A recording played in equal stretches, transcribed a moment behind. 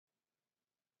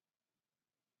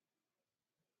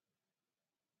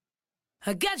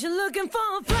I got you looking for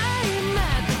a flame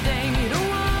at the thing. You don't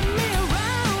want me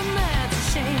around. That's a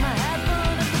shame. I had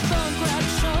fun at the funk rock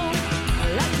show.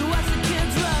 I like to watch the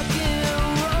kids rock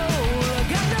and roll. I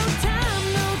got no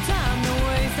time to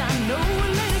waste. I know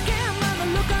we're late again by the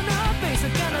look on her face. I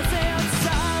gotta say I'm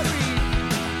sorry.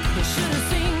 You should have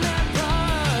seen that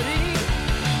party.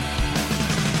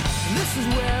 This is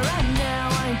where right now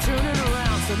I ain't turning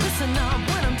around. So listen up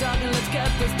when I'm talking. Let's get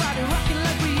this body rocking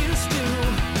like we used to.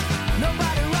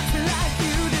 Nobody rocks me like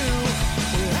you do.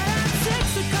 We had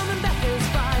 6, so coming back is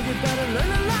 5. You better learn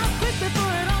a lot quick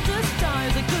before it all just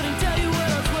dies. I couldn't tell you what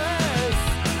else was.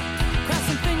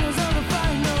 Crossing fingers on the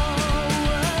final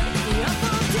word. The up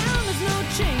or down, there's no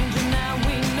change, and now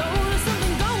we know there's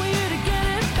something going here to get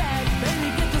it back.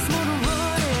 Baby, get this motor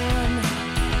running.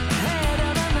 Head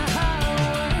out on the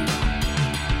highway.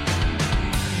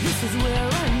 This is where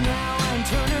right now I'm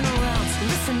turning around. So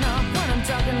listen up when I'm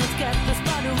talking. Let's get this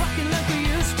body rocking like we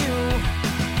used to.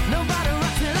 Nobody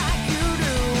rocks me like you do.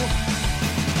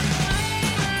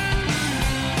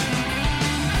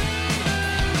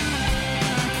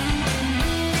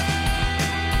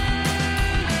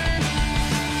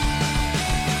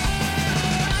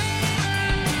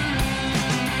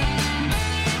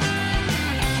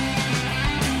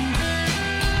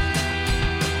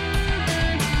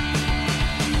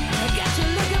 I got you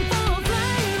looking for a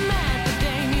flame at the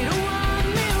dame. You don't want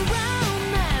me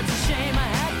around. That's a shame. I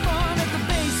had fun at the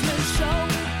basement show.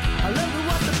 I love to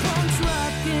watch the punks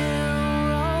rock and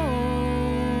roll.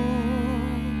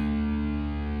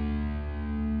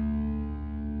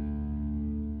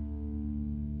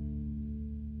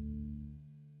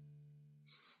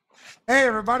 Hey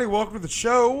everybody, welcome to the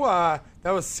show.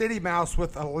 That was City Mouse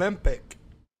with Olympic.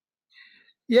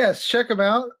 Yes, check them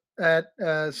out at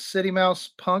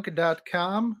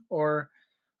citymousepunk.com or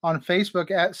on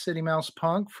Facebook at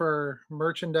citymousepunk for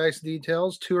merchandise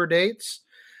details, tour dates,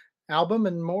 album,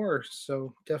 and more.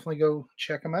 So definitely go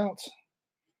check them out.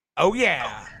 Oh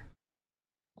yeah.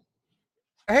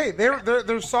 Hey,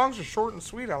 their songs are short and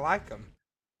sweet. I like them.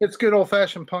 It's good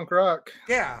old-fashioned punk rock.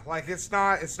 Yeah, like it's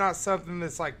not something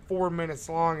that's like 4 minutes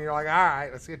long. And you're like, all right,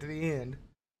 let's get to the end.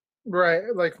 Right,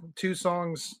 like 2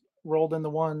 songs rolled into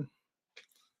one.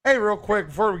 Hey, real quick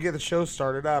before we get the show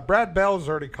started, Brad Bell's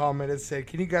already commented, said,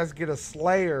 "Can you guys get a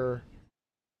Slayer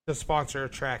to sponsor a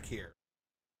track here?"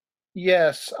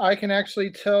 Yes, I can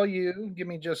actually tell you. Give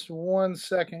me just 1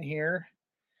 second here.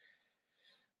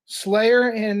 Slayer,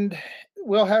 and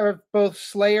we'll have both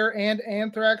Slayer and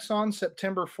Anthrax on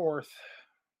September 4th.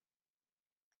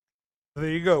 There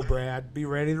you go, Brad. Be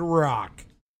ready to rock.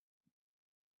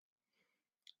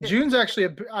 June's actually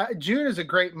June is a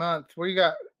great month. We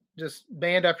got just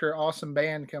band after awesome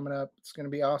band coming up. It's going to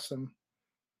be awesome.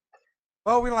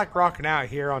 Well, we like rocking out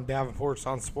here on Davenports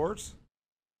on Sports.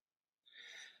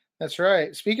 That's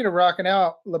right. Speaking of rocking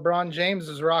out, LeBron James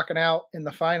is rocking out in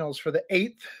the finals for the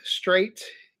 8th straight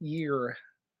year.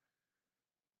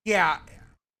 Yeah.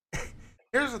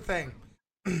 Here's the thing.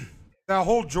 That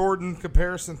whole Jordan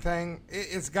comparison thing,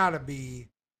 it's got to be.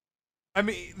 I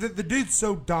mean, the dude's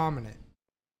so dominant,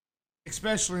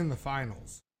 especially in the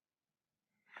finals.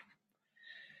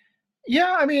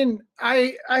 Yeah, I mean,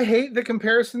 I hate the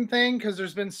comparison thing because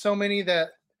there's been so many that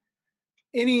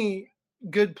any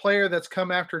good player that's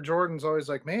come after Jordan's always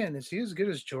like, man, is he as good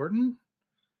as Jordan?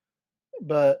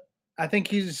 But I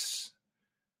think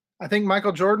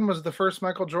Michael Jordan was the first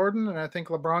Michael Jordan, and I think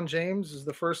LeBron James is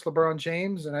the first LeBron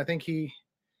James, and I think he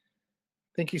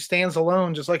stands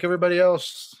alone just like everybody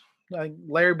else. Like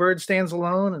Larry Bird stands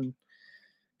alone, and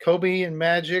Kobe and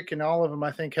Magic and all of them,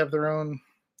 I think, have their own.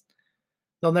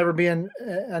 There'll never be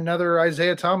another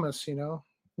Isaiah Thomas,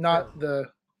 not the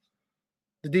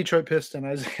Detroit Piston,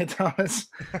 Isaiah Thomas.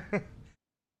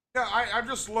 Yeah, I'm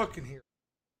just looking here.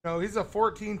 He's a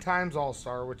 14 times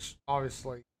All-Star, which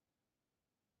obviously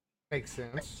makes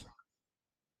sense,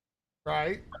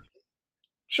 right?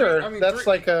 Sure, I mean, that's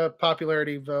like a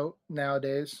popularity vote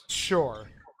nowadays. Sure.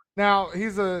 Now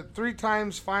he's a 3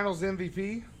 times Finals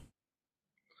MVP,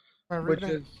 which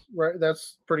is right.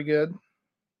 That's pretty good.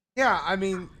 Yeah, I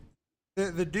mean,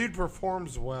 the dude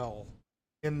performs well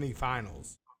in the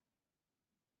finals.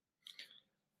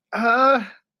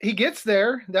 He gets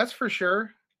there, that's for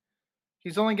sure.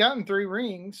 He's only gotten 3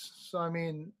 rings, so I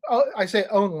mean, I say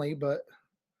only, but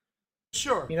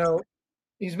sure.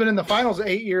 He's been in the finals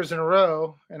 8 years in a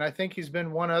row, and I think he's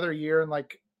been one other year in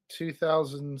like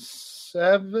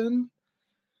 2007,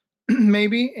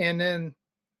 maybe, and then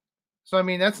so I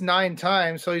mean that's 9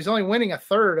 times. So he's only winning a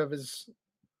third of his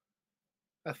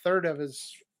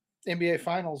NBA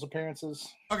Finals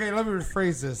appearances. Okay, let me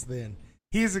rephrase this then.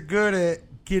 He's good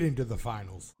at getting to the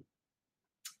finals.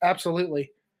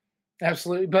 Absolutely.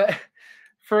 Absolutely. But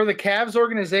for the Cavs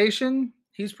organization,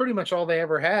 he's pretty much all they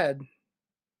ever had.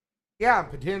 Yeah,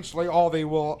 potentially all they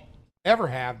will ever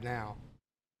have now.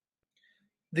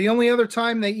 The only other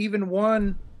time they even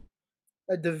won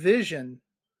a division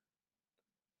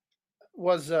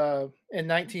was in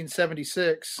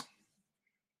 1976.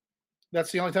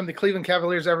 That's the only time the Cleveland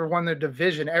Cavaliers ever won their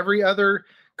division. Every other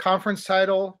conference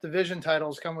title, division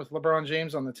titles come with LeBron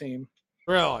James on the team.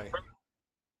 Really?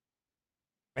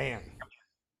 Man.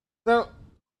 So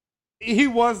he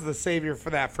was the savior for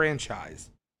that franchise.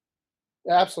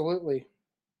 Absolutely.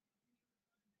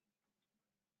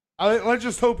 Let's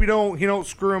just hope he don't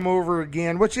screw him over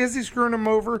again. Which is he screwing him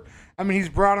over? I mean, he's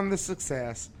brought him the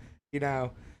success.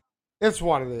 It's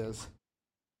what it is.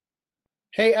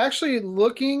 Hey, actually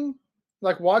watching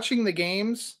the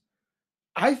games,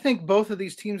 I think both of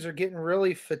these teams are getting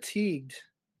really fatigued.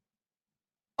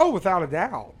 Oh, without a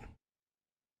doubt.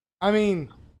 I mean,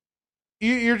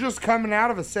 you're just coming out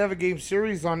of a 7-game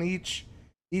series on each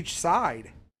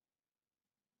side.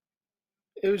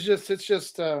 It's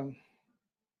just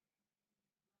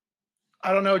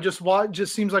I don't know, just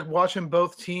seems like watching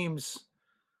both teams,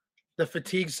 the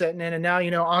fatigue setting in, and now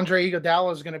Andre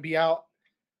Iguodala is going to be out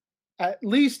at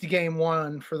least game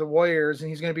 1 for the Warriors, and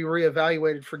he's going to be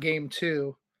reevaluated for game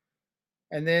 2.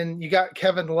 And then you got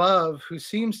Kevin Love, who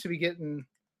seems to be getting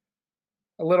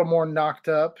a little more knocked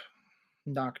up.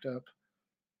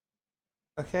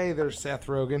 Okay, there's Seth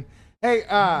Rogen. Hey,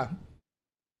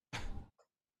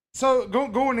 so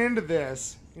going into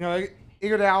this,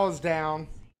 Iguodala's down.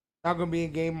 Not going to be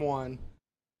in game 1.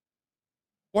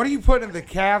 What are you putting the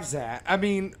Cavs at? I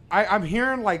mean, I'm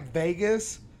hearing like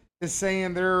Vegas is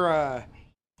saying they're,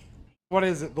 what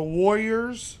is it? The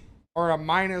Warriors are a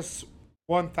minus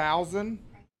 1,000,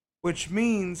 which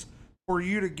means for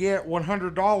you to get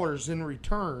 $100 in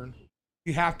return,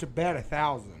 you have to bet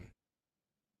 1,000.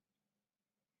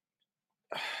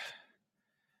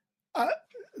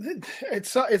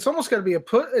 It's almost got to be a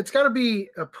put. It's got to be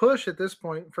a push at this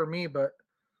point for me, but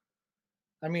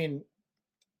I mean,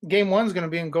 game 1's going to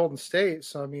be in Golden State,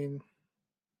 so I mean,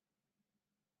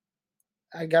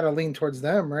 I got to lean towards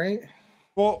them, right?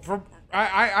 Well,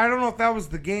 I don't know if that was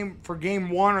the game for game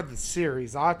 1 or the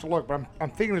series. I'll have to look, but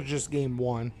I'm thinking it's just game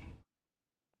 1.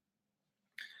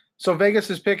 So Vegas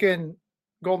is picking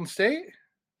Golden State?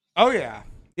 Oh yeah,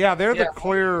 they're the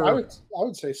clear. I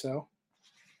would say so.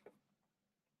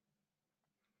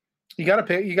 You got to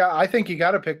pick. I think you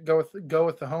got to pick. Go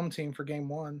with the home team for game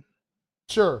 1.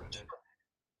 Sure.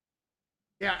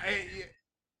 Yeah,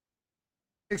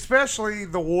 especially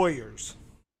the Warriors.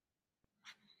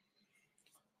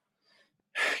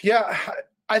 Yeah,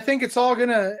 I think it's all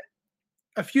gonna.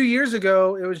 A few years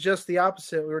ago, it was just the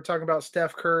opposite. We were talking about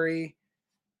Steph Curry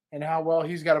and how well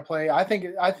he's got to play. I think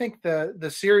the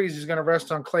series is going to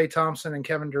rest on Klay Thompson and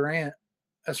Kevin Durant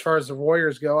as far as the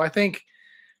Warriors go. I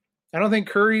don't think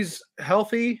Curry's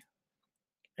healthy,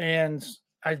 and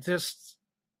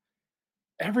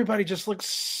everybody just looks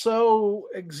so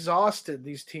exhausted,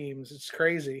 these teams. It's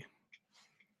crazy.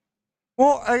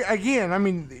 Well, again, I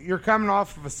mean, you're coming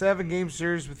off of a 7-game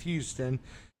series with Houston.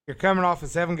 You're coming off a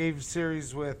 7-game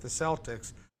series with the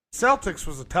Celtics. Celtics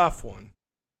was a tough one.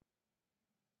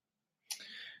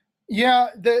 Yeah,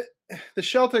 the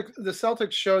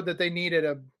Celtics showed that they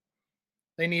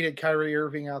needed Kyrie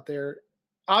Irving out there.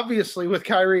 Obviously, with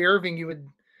Kyrie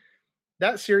Irving,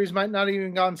 that series might not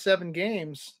even gone 7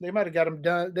 games. They might have got them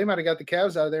done. They might have got the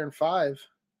Cavs out of there in 5.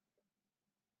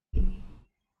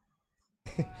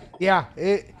 Yeah,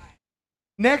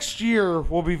 next year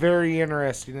will be very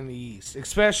interesting in the East,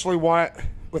 especially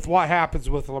with what happens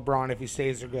with LeBron if he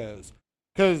stays or goes.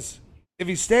 Because if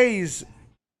he stays,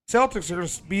 Celtics are going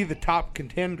to be the top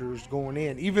contenders going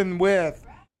in, even with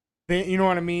the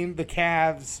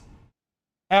Cavs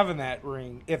having that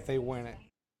ring if they win it.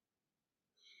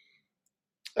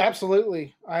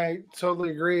 Absolutely, I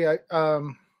totally agree. I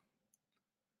don't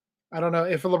know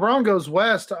if LeBron goes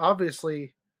west.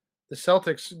 Obviously, the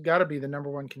Celtics got to be the number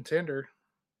 1 contender.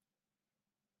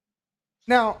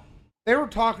 Now, they were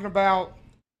talking about,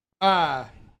 I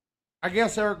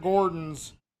guess Eric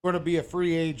Gordon's going to be a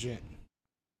free agent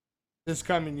this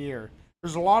coming year.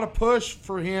 There's a lot of push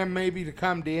for him maybe to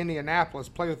come to Indianapolis,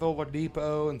 play with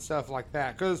Oladipo and stuff like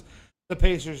that, because the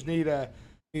Pacers need a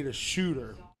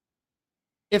shooter.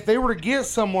 If they were to get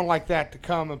someone like that to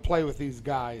come and play with these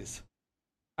guys,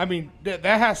 I mean, that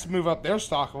has to move up their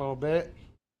stock a little bit.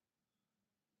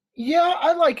 Yeah,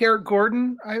 I like Eric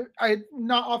Gordon. I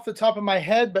not off the top of my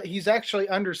head, but he's actually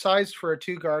undersized for a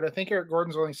 2 guard. I think Eric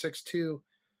Gordon's only 6'2".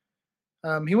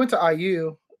 He went to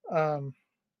IU.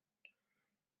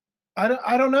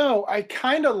 I don't know. I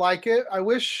kind of like it.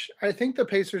 I think the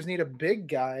Pacers need a big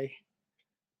guy,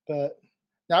 but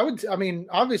I mean,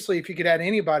 obviously, if you could add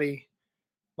anybody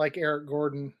like Eric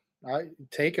Gordon, I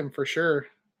take him for sure.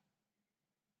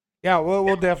 Yeah,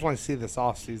 we'll definitely see this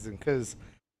offseason because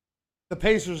the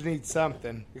Pacers need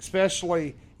something,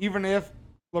 especially even if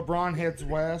LeBron heads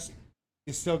west,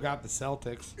 you still got the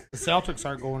Celtics. The Celtics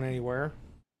aren't going anywhere.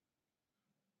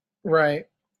 Right.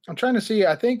 I'm trying to see.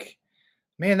 I think,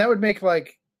 man, that would make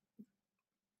like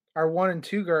our 1 and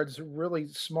 2 guards really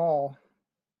small.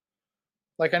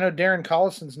 Like I know Darren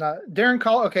Collison's not Darren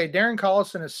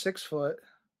Collison is 6 foot,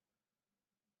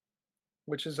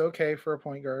 which is okay for a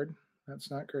point guard.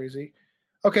 That's not crazy.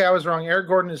 Okay, I was wrong. Eric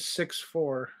Gordon is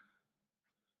 6'4".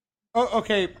 Oh,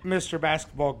 okay, Mr.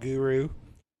 Basketball Guru.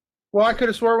 Well, I could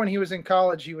have swore when he was in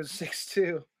college he was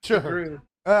 6'2". Sure.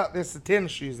 It's the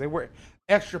tennis shoes. They wear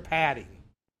extra padding.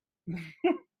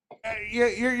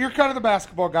 You're kind of the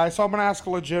basketball guy, so I'm going to ask a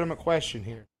legitimate question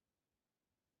here.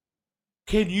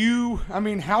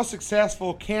 How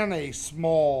successful can a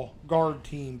small guard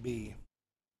team be?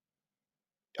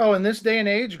 Oh, in this day and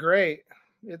age, great.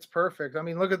 It's perfect. I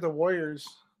mean, look at the Warriors.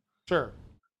 Sure.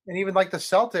 And even like the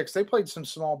Celtics, they played some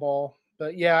small ball.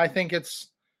 But yeah, I think that's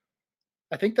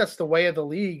the way of the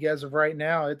league as of right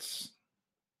now. It's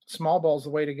small ball's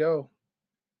the way to go.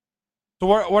 So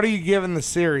what are you giving the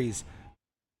series?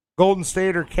 Golden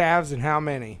State or Cavs, and how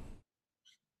many?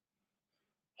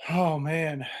 Oh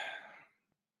man.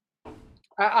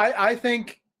 I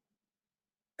think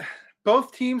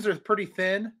both teams are pretty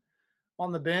thin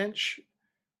on the bench.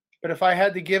 But if I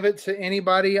had to give it to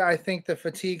anybody, I think the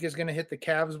fatigue is going to hit the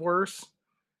Cavs worse.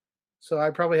 So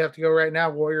I probably have to go right now,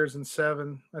 Warriors in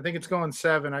 7. I think it's going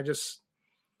 7. I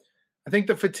think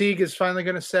the fatigue is finally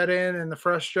going to set in, and the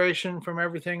frustration from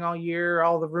everything all year,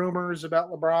 all the rumors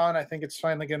about LeBron, I think it's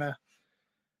finally going to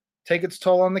take its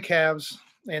toll on the Cavs.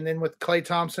 And then with Klay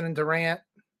Thompson and Durant,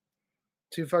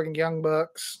 2 fucking young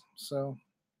bucks. So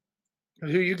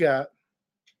who you got?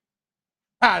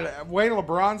 The way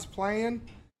LeBron's playing,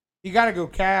 you got to go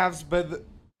Cavs, but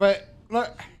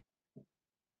look,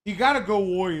 you got to go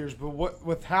Warriors. But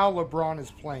with how LeBron is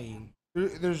playing,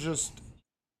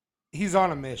 he's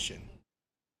on a mission.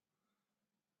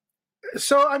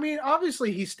 So I mean,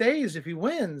 obviously he stays if he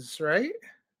wins, right?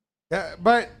 Yeah,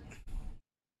 but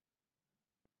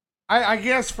I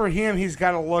guess for him, he's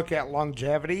got to look at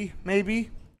longevity. Maybe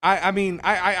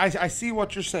I see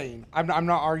what you're saying. I'm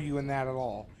not arguing that at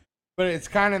all. But it's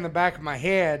kind of in the back of my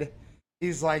head.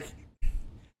 He's like,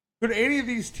 could any of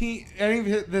these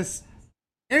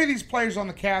players on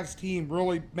the Cavs team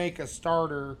really make a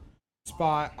starter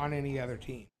spot on any other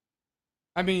team?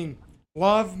 I mean,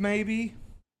 Love maybe.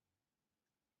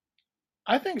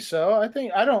 I think so. I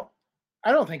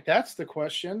don't think that's the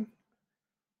question.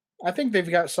 I think they've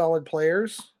got solid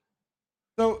players.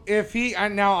 So if I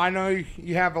know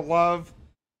you have a love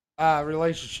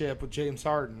relationship with James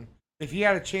Harden. If he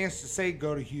had a chance to say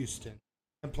go to Houston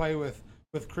and play with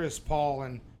Chris Paul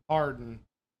and Harden,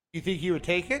 do you think he would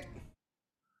take it?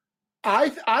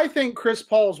 I think Chris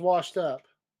Paul's washed up.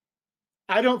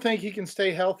 I don't think he can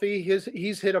stay healthy.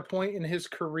 He's hit a point in his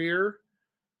career,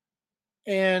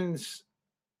 and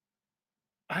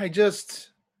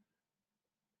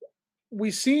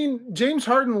we've seen James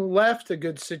Harden left a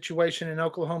good situation in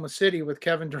Oklahoma City with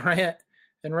Kevin Durant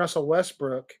and Russell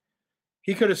Westbrook.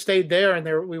 He could have stayed there, and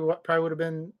they would have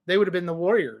been the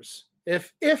Warriors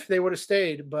if they would have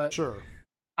stayed. But sure,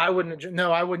 I wouldn't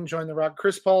join the Rock.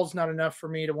 Chris Paul's not enough for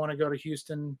me to want to go to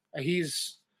Houston.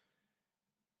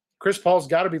 Chris Paul's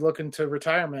got to be looking to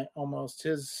retirement almost.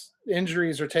 His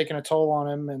injuries are taking a toll on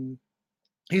him, and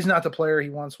he's not the player he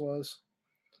once was.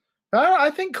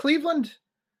 I think Cleveland.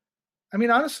 I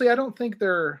mean, honestly, I don't think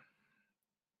they're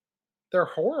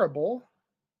horrible.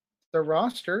 Their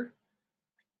roster.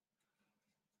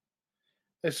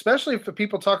 Especially if the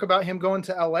people talk about him going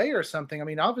to LA or something. I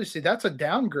mean, obviously that's a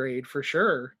downgrade for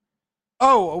sure.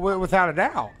 Oh, without a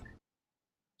doubt.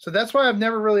 So that's why I've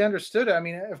never really understood it. I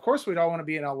mean, of course we'd all want to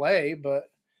be in LA, but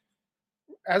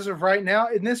as of right now,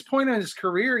 in this point in his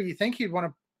career, you think he's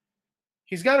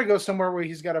got to go somewhere where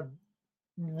he's got a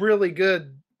really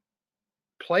good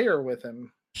player with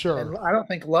him. Sure. And I don't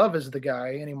think Love is the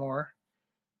guy anymore.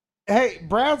 Hey,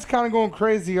 Brad's kind of going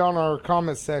crazy on our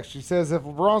comment section. He says if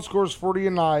LeBron scores 40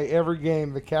 a night every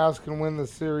game, the Cavs can win the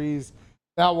series.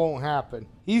 That won't happen.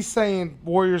 He's saying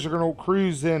Warriors are going to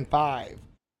cruise in 5.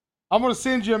 I'm going to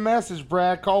send you a message,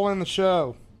 Brad. Call in the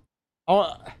show.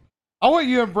 I want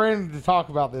you and Brandon to talk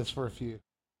about this for a few.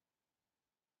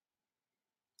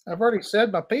 I've already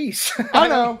said my piece. I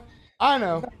know.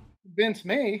 Convince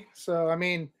me. So, I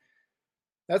mean,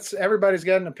 That's everybody's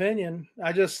got an opinion.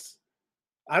 I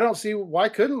don't see why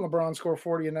couldn't LeBron score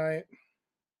 40 a night.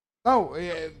 Oh,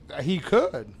 he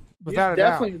could, without a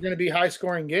Definitely doubt. going to be high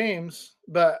scoring games,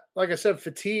 but like I said,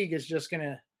 fatigue is just going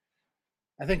to.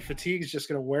 I think fatigue is just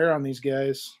going to wear on these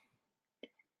guys.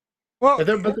 Well, But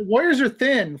the Warriors are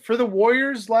thin. For the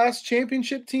Warriors' last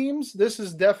championship teams, this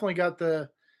has definitely got the.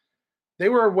 They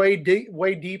were way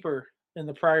deeper in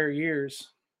the prior years.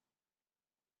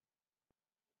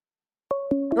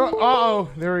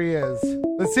 there he is.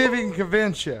 Let's see if he can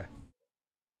convince you.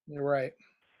 You're right.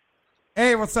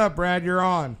 Hey, what's up, Brad? You're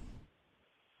on.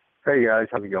 Hey guys,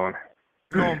 how's it going?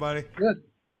 Come on, buddy. Good.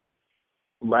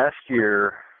 Last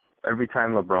year, every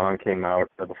time LeBron came out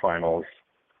of the finals,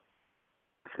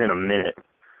 in a minute,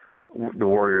 the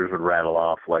Warriors would rattle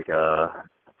off like a,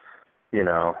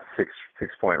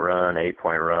 6-point run,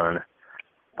 8-point run,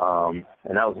 and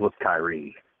that was with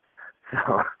Kyrie.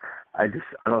 So I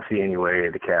don't see any way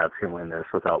the Cavs can win this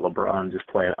without LeBron just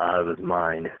playing out of his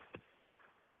mind.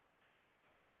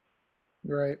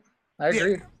 Right. I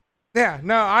agree. Yeah,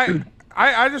 no,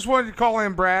 I just wanted to call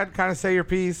in, Brad, kind of say your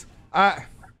piece.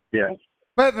 Yeah.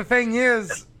 But the thing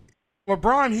is,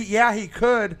 LeBron, he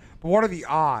could, but what are the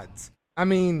odds? I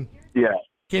mean, Yeah.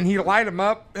 Can he light him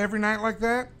up every night like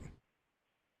that?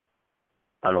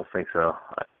 I don't think so.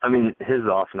 I mean, his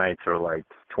off nights are like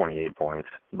 28 points,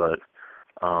 but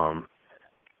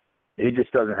he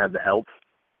just doesn't have the help,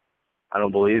 I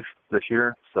don't believe, this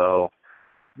year. So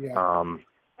Yeah.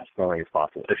 I don't think it's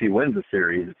possible. If he wins the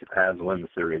series, if the Cavs win the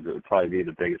series, it would probably be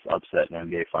the biggest upset in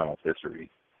NBA Finals history.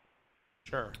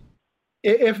 Sure.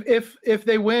 If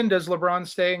they win, does LeBron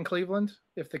stay in Cleveland?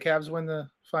 If the Cavs win the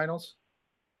finals?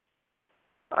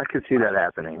 I could see that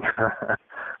happening.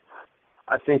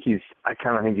 I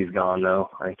kind of think he's gone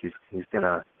though. I think he's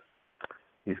gonna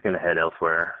head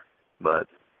elsewhere. But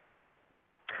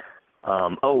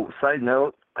side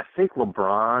note, I think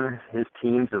LeBron, his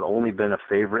teams have only been a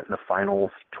favorite in the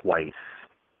finals twice,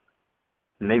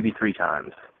 maybe 3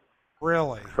 times.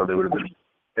 Really? So they would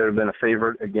have been a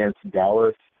favorite against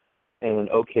Dallas and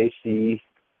OKC,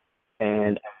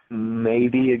 and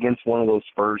maybe against one of those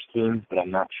Spurs teams, but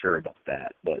I'm not sure about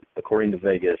that. But according to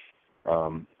Vegas,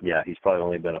 he's probably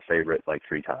only been a favorite like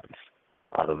 3 times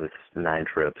out of his 9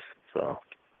 trips. So,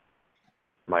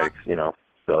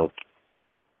 so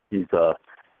he's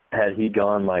had he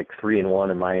gone like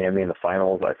 3-1 in Miami in the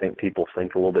finals, I think people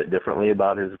think a little bit differently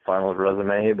about his finals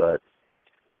resume, but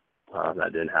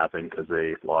that didn't happen because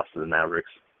they lost to the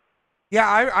Mavericks.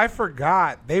 Yeah, I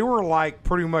forgot. They were like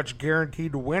pretty much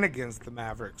guaranteed to win against the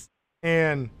Mavericks,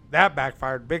 and that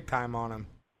backfired big time on them.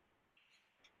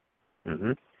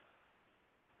 Mm-hmm.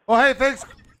 Well, hey,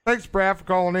 thanks, Brad, for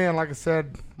calling in. Like I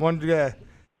said, wanted to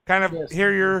kind of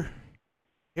hear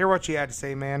what you had to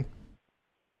say, man.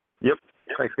 Yep.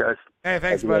 Thanks, guys. Hey,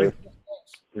 thanks, buddy.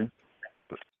 Mm-hmm.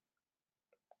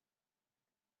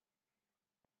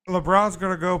 LeBron's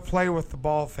gonna go play with the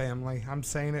Ball family. I'm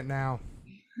saying it now.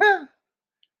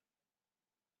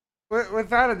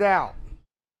 Without a doubt,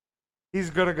 he's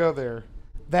gonna go there.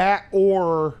 That,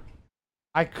 or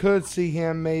I could see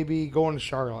him maybe going to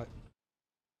Charlotte.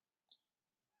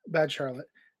 Bad Charlotte.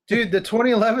 Dude, the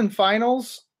 2011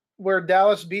 finals where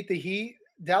Dallas beat the Heat,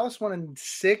 Dallas won in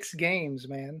 6 games,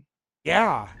 man.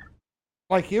 Yeah.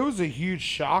 Like, it was a huge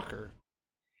shocker.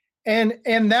 And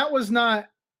that was not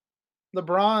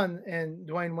LeBron and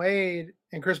Dwayne Wade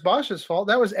and Chris Bosh's fault.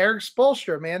 That was Eric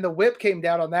Spoelstra, man. The whip came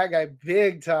down on that guy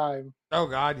big time. Oh,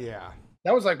 God, yeah.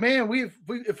 That was like, man,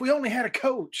 if we only had a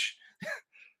coach.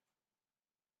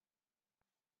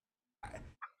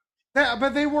 Yeah,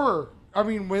 but they were. I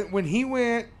mean, when he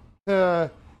went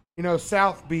to,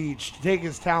 South Beach to take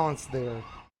his talents there,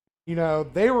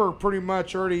 they were pretty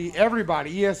much already,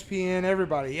 everybody, ESPN,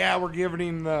 everybody, yeah, we're giving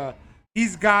him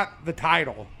he's got the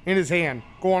title in his hand.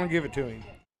 Go on and give it to him.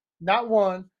 Not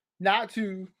 1, not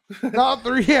 2. Not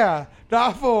 3, yeah,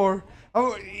 not 4.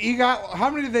 Oh, how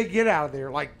many did they get out of there?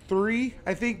 Like 3,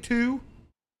 I think 2?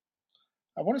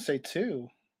 I want to say 2.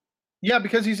 Yeah,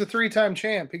 because he's a 3-time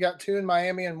champ. He got 2 in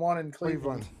Miami and 1 in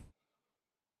Cleveland.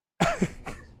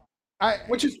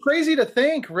 Which is crazy to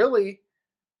think, really.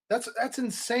 That's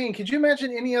insane. Could you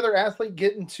imagine any other athlete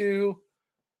getting to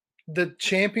the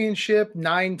championship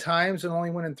 9 times and only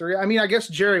winning 3? I mean, I guess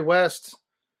Jerry West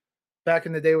back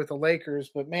in the day with the Lakers,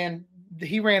 but man,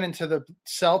 he ran into the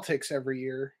Celtics every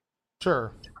year.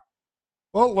 Sure.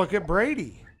 Well, look at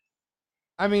Brady.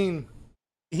 I mean,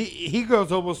 he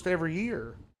goes almost every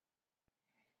year.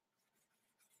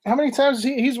 How many times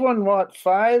he's won? What,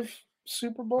 5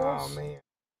 Super Bowls? Oh man,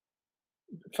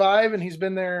 5, and he's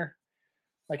been there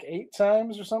like 8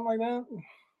 times or something like that.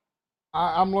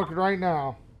 I'm looking right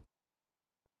now.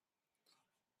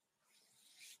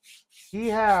 He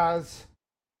has,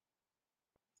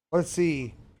 let's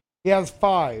see, he has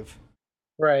 5.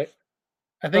 Right.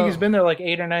 I think he's So, been there like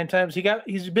 8 or 9 times.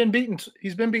 He's been beaten.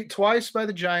 He's been beat twice by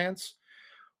the Giants,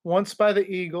 once by the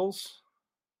Eagles,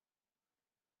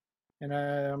 and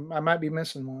I might be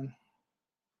missing one.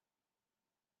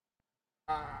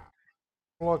 I'm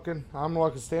looking,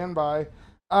 stand by.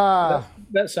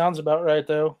 That sounds about right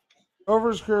though. Over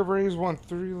his career, he's won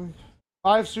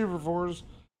 5 Super Fours.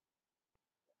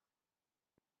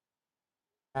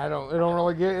 It don't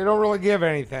really give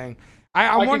anything.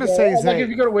 I want to say like if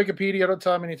you go to Wikipedia, it'll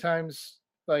tell how many times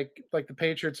like the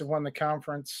Patriots have won the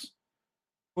conference.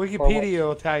 Wikipedia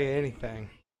will tell you anything.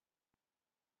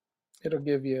 It'll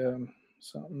give you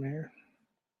something here.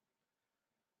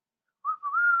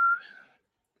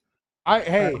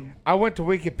 I went to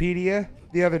Wikipedia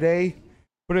the other day,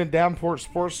 put in Davenports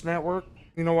Sports Network.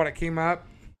 You know what it came up?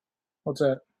 What's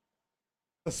that?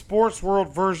 The sports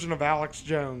world version of Alex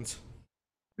Jones.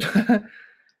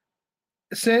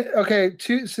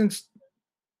 Since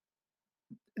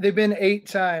they've been 8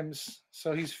 times,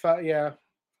 so he's 5. Yeah,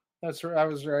 that's right. I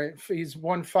was right. He's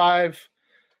won 5.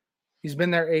 He's been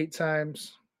there 8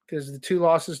 times because the 2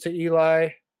 losses to Eli,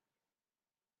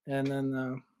 and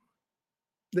then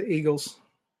the Eagles.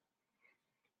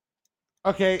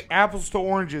 Okay, apples to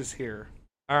oranges here.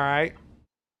 All right.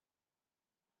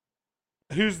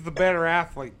 Who's the better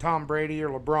athlete, Tom Brady or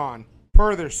LeBron,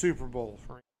 per their Super Bowl?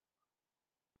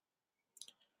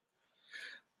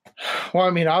 Well, I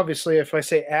mean, obviously, if I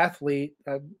say athlete,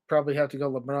 I'd probably have to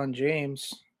go LeBron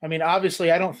James. I mean,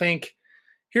 obviously, I don't think.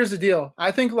 Here's the deal.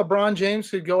 I think LeBron James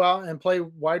could go out and play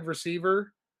wide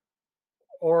receiver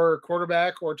or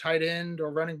quarterback or tight end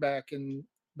or running back.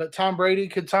 But Tom Brady,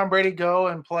 could Tom Brady go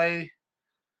and play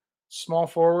small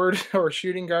forward or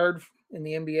shooting guard in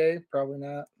the NBA? Probably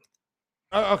not.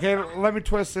 Okay, let me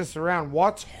twist this around.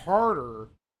 What's harder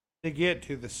to get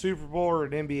to, the Super Bowl or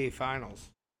an NBA Finals?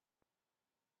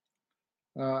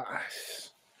 I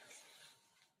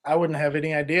wouldn't have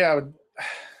any idea.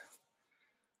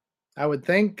 I would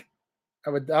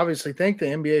obviously think the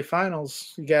NBA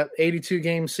Finals. You got 82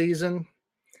 game season,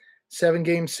 7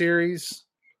 game series,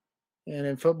 and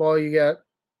in football you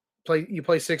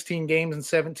play 16 games in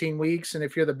 17 weeks. And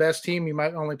if you're the best team, you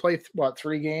might only play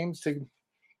 3 games to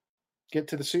get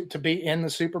to be in the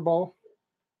Super Bowl.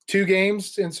 2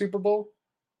 games in Super Bowl.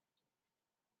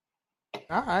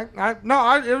 All right,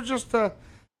 it was just it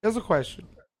was a question.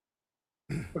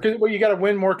 Okay, well, you got to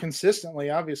win more consistently,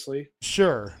 obviously.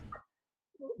 Sure.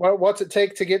 What's it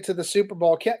take to get to the Super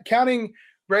Bowl? Counting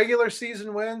regular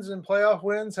season wins and playoff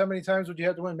wins, how many times would you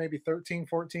have to win? Maybe 13,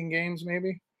 14 games,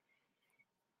 maybe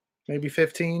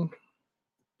 15.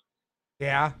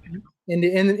 Yeah. In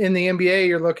the NBA,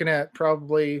 you're looking at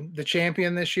probably the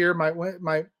champion this year might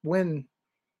win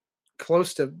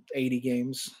close to 80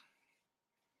 games.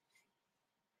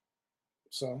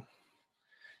 So,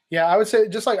 yeah, I would say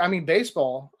just like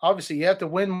baseball. Obviously, you have to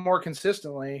win more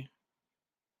consistently.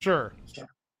 Sure. So,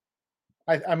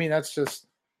 I mean, that's just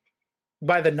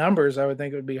by the numbers. I would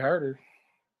think it would be harder.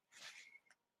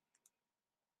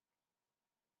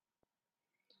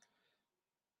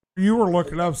 You were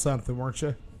looking up something, weren't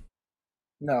you?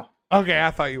 No. Okay,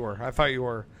 I thought you were.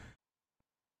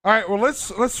 All right, well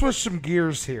let's switch some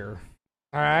gears here.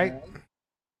 All right.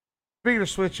 Speaking of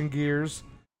switching gears,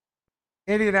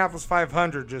 Indianapolis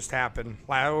 500 just happened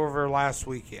over last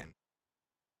weekend.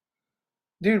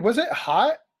 Dude, was it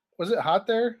hot? Was it hot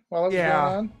there while it was going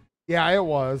on? Yeah, it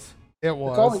was. It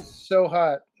was. It's always so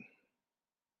hot.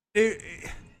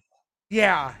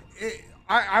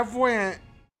 I've went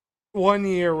one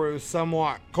year where it was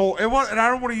somewhat cold. It was, and I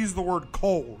don't want to use the word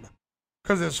cold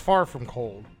because it's far from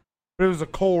cold, but it was a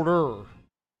colder,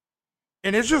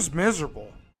 and it's just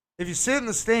miserable. If you sit in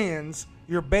the stands,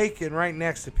 you're baking right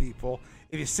next to people.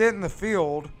 If you sit in the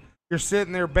field, you're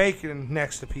sitting there baking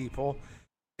next to people.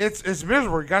 It's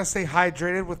miserable. You got to stay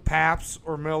hydrated with Pabst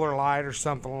or Miller Lite or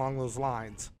something along those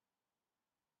lines.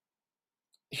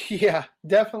 Yeah,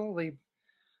 definitely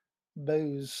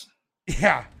booze.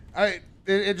 Yeah,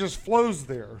 it just flows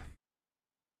there.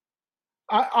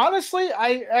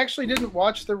 I actually didn't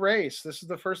watch the race. This is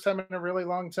the first time in a really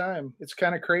long time. It's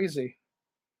kind of crazy.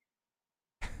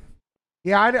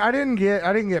 Yeah, I didn't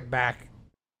get back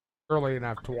early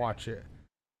enough to watch it,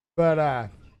 but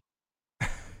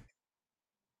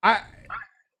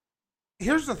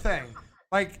here's the thing,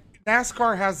 like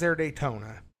NASCAR has their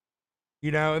Daytona,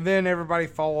 and then everybody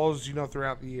follows,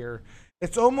 throughout the year.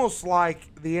 It's almost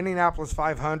like the Indianapolis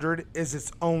 500 is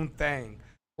its own thing.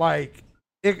 Like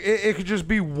it could just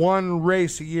be one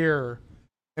race a year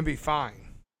and be fine.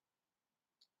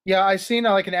 Yeah, I seen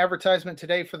like an advertisement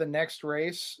today for the next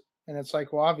race, and it's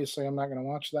like, well, obviously, I'm not going to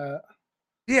watch that.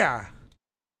 Yeah.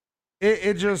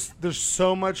 It just, there's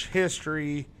so much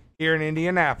history here in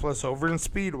Indianapolis over in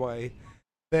Speedway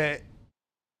that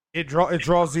it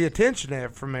draws the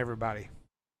attention from everybody.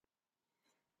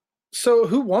 So,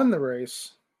 who won the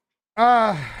race?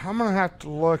 I'm gonna have to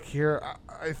look here.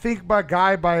 I think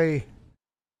I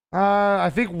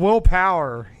think Will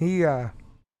Power. He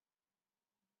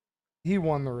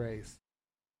won the race.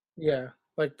 Yeah,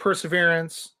 like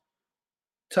perseverance,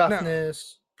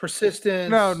 toughness, persistence.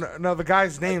 No. The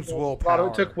guy's name's Will Power.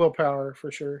 It took willpower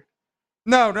for sure.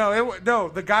 No.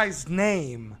 The guy's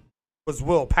name was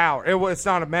Will Power. It's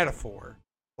not a metaphor.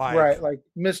 Right, like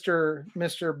Mr.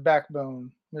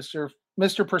 Backbone, Mr.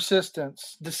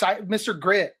 Persistence, Mr.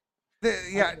 Grit.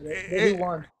 He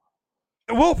won.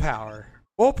 Willpower.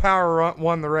 Willpower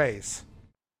won the race.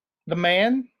 The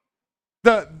man.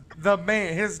 The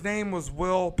man. His name was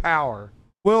Will Power.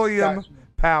 William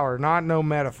Power. Not no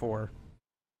metaphor.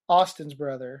 Austin's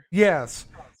brother. Yes.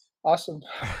 Awesome.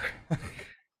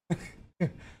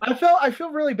 I feel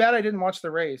really bad I didn't watch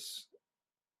the race.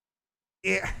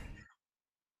 Yeah.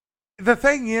 The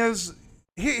thing is,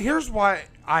 here's what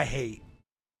I hate.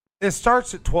 It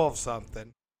starts at 12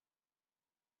 something.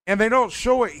 And they don't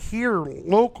show it here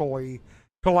locally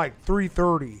till like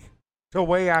 3:30, till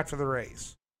way after the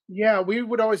race. Yeah, we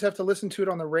would always have to listen to it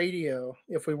on the radio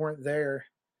if we weren't there.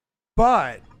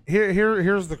 But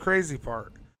here's the crazy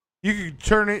part. You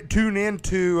could tune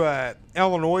into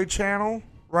Illinois channel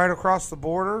right across the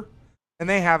border, and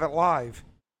they have it live.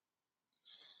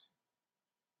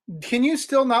 Can you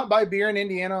still not buy beer in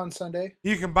Indiana on Sunday?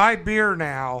 You can buy beer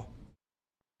now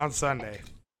on Sunday.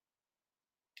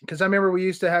 Because I remember we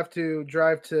used to have to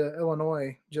drive to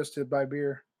Illinois just to buy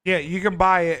beer. Yeah, you can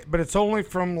buy it, but it's only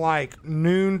from like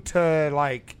noon to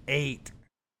like 8.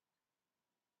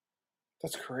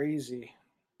 That's crazy.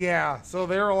 Yeah, so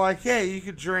they were like, yeah, you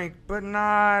could drink, but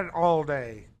not all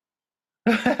day.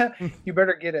 You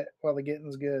better get it while the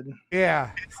getting's good.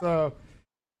 Yeah, so...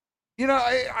 You know,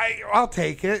 I'll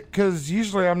take it, because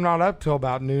usually I'm not up till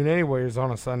about noon anyways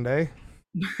on a Sunday.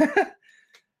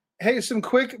 Hey, some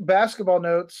quick basketball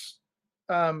notes.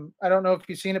 I don't know if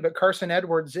you've seen it, but Carson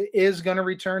Edwards is going to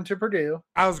return to Purdue.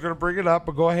 I was going to bring it up,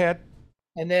 but go ahead.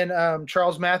 And then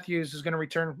Charles Matthews is going to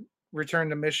return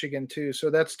to Michigan, too. So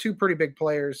that's two pretty big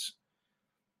players.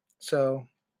 So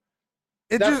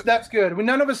that's good.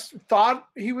 None of us thought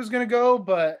he was going to go,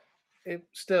 but it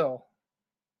still...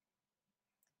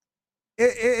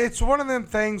 It's one of them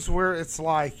things where it's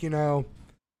like, you know,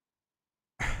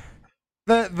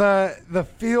 the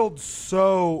field's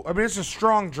so, I mean, it's a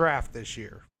strong draft this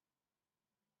year.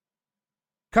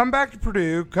 Come back to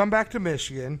Purdue, come back to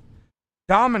Michigan,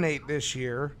 dominate this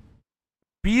year,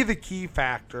 be the key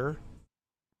factor,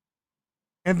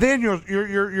 and then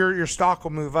your stock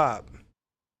will move up.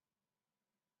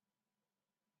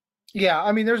 Yeah,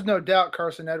 I mean, there's no doubt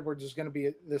Carson Edwards is going to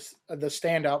be the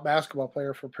standout basketball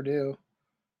player for Purdue.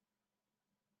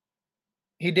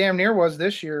 He damn near was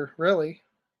this year, really.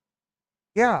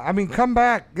 Yeah, I mean, come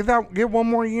back, get one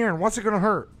more year, and what's it going to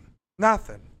hurt?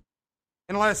 Nothing,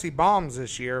 unless he bombs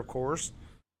this year, of course.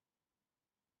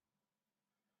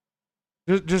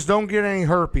 Just don't get any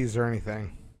herpes or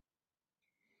anything.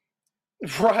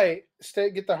 Right,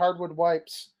 get the hardwood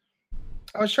wipes.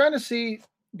 I was trying to see.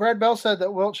 Brad Bell said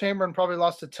that Wilt Chamberlain probably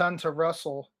lost a ton to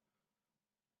Russell.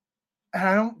 And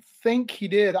I don't think he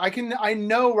did. I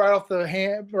know right off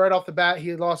the bat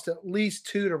he lost at least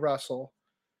 2 to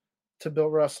Bill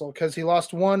Russell, because he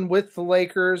lost one with the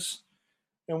Lakers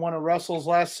and one of Russell's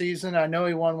last season. I know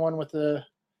he won one with the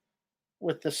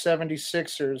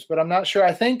 76ers, but I'm not sure.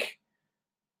 I think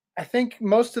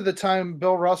most of the time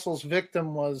Bill Russell's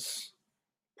victim was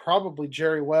probably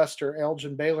Jerry West or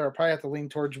Elgin Baylor. I probably have to lean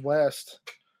towards West,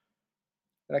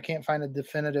 but I can't find a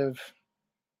definitive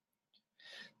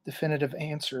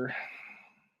answer.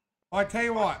 Well, I tell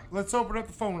you what, let's open up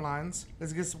the phone lines.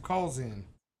 Let's get some calls in.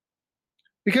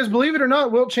 Because believe it or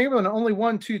not, Wilt Chamberlain only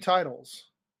won 2 titles.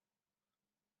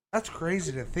 That's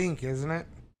crazy to think, isn't it?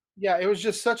 Yeah, it was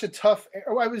just such a tough.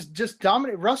 I was just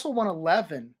dominant. Russell won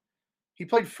 11. He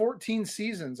played 14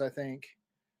 seasons, I think,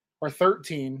 or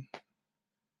 13,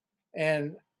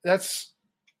 and that's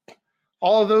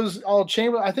all of those. All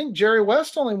Chamberlain. I think Jerry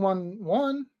West only won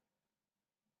 1.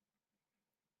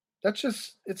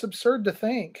 It's absurd to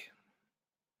think.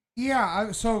 Yeah,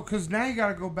 because now you got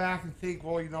to go back and think,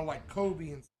 well, you know, like Kobe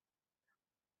and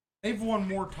they've won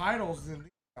more titles than these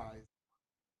guys.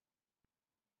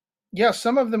 Yeah,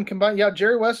 some of them combined. Yeah,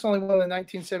 Jerry West only won the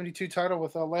 1972 title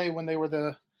with LA when they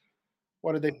were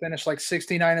what did they finish, like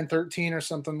 69-13 or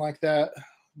something like that.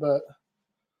 But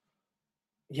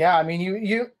yeah, I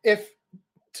mean, if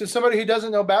to somebody who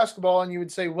doesn't know basketball and you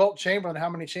would say Wilt Chamberlain, how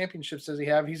many championships does he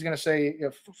have? He's going to say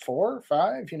 4,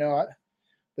 5.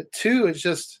 But 2 is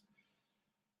just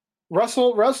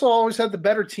Russell. Russell always had the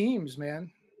better teams,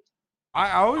 man.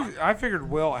 I figured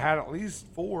Will had at least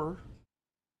 4.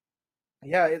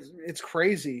 Yeah, it's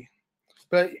crazy.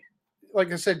 But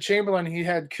like I said, Chamberlain, he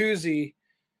had Kuzi,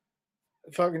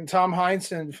 fucking Tom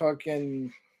Heinsohn,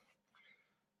 fucking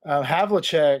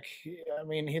Havlicek. I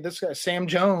mean, this guy Sam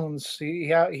Jones. He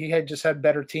had just had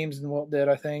better teams than Wilt did,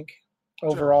 I think,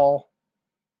 overall.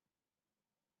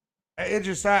 It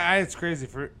just it's crazy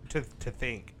to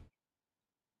think.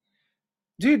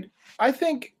 Dude, I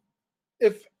think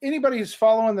if anybody's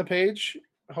following the page,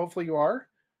 hopefully you are.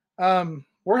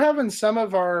 We're having some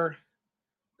of our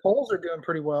polls are doing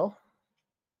pretty well.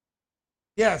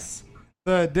 Yes,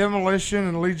 the Demolition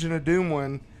and Legion of Doom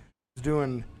one is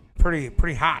doing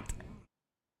pretty hot.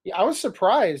 Yeah, I was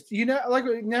surprised. You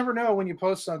never know when you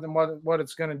post something what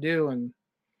it's going to do, and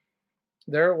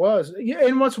there it was. Yeah,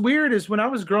 and what's weird is when I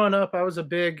was growing up, I was a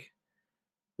big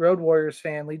Road Warriors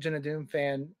fan, Legion of Doom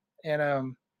fan,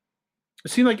 and it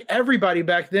seemed like everybody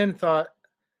back then thought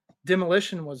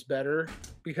Demolition was better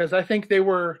because I think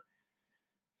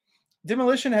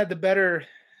Demolition had the better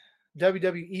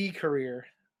WWE career,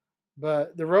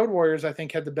 but the Road Warriors I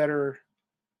think had the better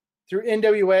through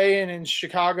NWA and in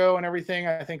Chicago and everything.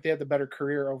 I think they had the better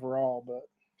career overall. But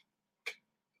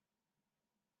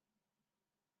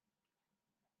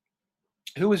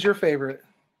who was your favorite?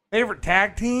 Favorite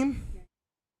tag team?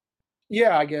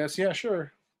 Yeah, I guess. Yeah,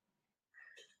 sure.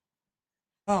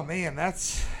 Oh man,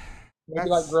 that's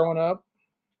like growing up.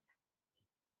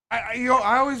 I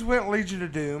always went Legion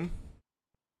of Doom.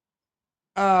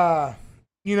 I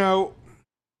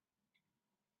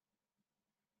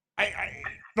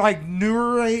like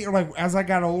newer age, like as I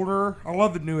got older, I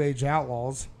love the New Age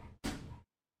Outlaws.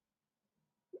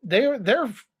 They're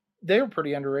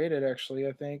pretty underrated, actually.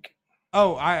 I think.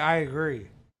 Oh, I agree.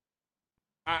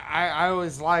 I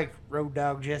always like Road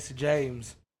Dogg Jesse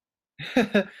James,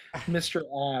 Mr.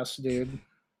 Ass, dude.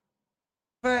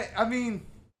 but I mean,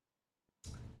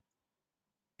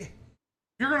 if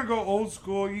you're gonna go old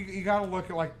school, you got to look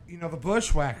at like the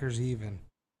Bushwhackers even.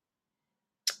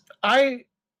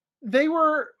 They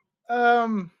were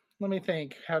let me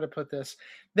think how to put this.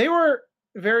 They were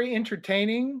very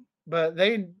entertaining, but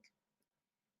I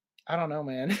don't know,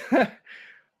 man.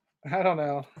 I don't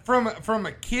know. From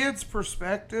a kid's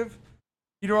perspective,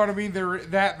 you know what I mean?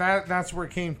 That's where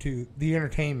it came to the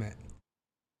entertainment.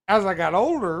 As I got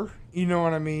older, you know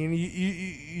what I mean?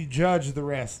 You judge the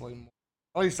wrestling.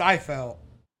 At least I felt.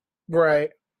 Right.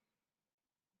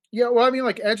 Yeah, well, I mean,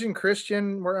 like Edge and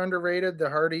Christian were underrated. The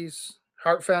Hardys,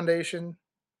 Hart Foundation.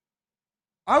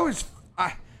 I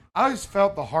always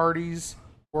felt the Hardys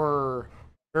were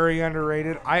very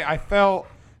underrated. I felt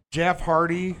Jeff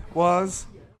Hardy was.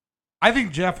 I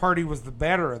think Jeff Hardy was the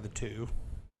better of the two.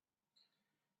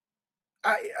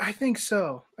 I think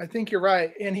so. I think you're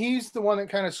right. And he's the one that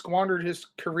kind of squandered his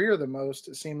career the most,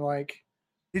 it seemed like.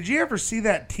 Did you ever see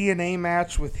that TNA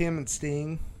match with him and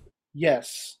Sting?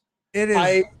 Yes. It is.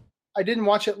 I didn't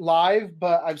watch it live,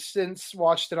 but I've since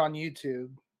watched it on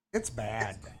YouTube. It's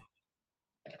bad.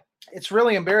 It's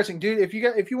really embarrassing, dude. If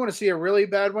you want to see a really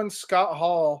bad one, Scott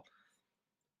Hall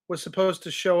was supposed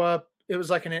to show up. It was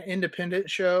like an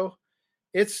independent show.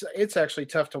 It's actually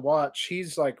tough to watch.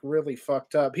 He's like really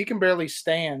fucked up. He can barely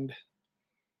stand.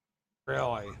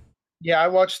 Really? Yeah, I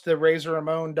watched the Razor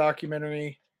Ramon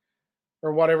documentary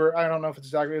or whatever. I don't know if it's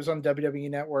a documentary. It was on WWE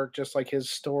Network, just like his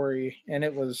story, and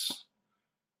it was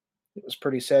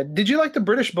pretty sad. Did you like the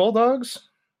British Bulldogs?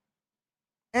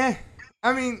 I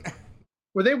mean,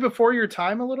 were they before your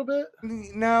time a little bit?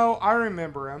 No, I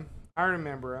remember him.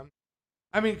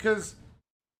 I mean, because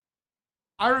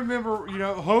I remember,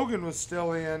 Hogan was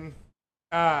still in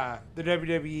the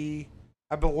WWE,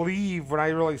 I believe, when I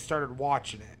really started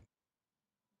watching it.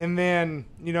 And then,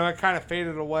 it kind of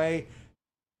faded away.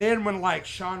 Then when, like,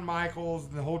 Shawn Michaels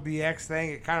and the whole DX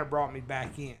thing, it kind of brought me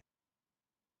back in.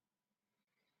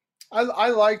 I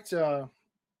liked the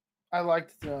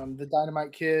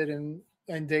Dynamite Kid and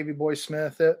Davey Boy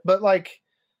Smith, but like,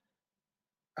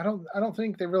 I don't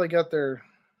think they really got their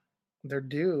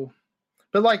due.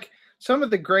 But like some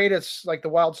of the greatest, like the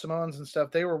Wild Samoans and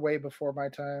stuff, they were way before my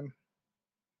time.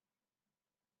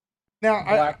 Now,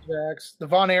 Blackjacks, the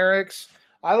Von Erichs.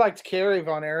 I liked Kerry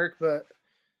Von Erich, but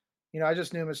I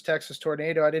just knew him as Texas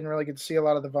Tornado. I didn't really get to see a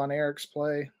lot of the Von Erichs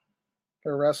play.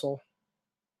 or wrestle.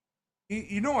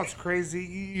 You know what's crazy?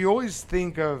 You always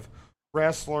think of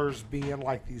wrestlers being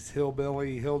like these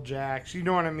hillbilly, hilljacks. You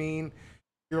know what I mean?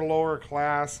 Your lower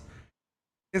class.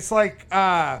 It's like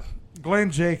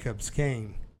Glenn Jacobs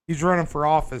came. He's running for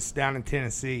office down in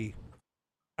Tennessee.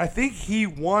 I think he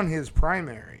won his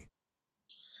primary.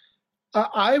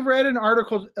 I read an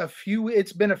article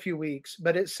it's been a few weeks,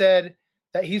 but it said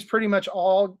that he's pretty much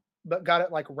all but got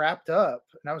it like wrapped up.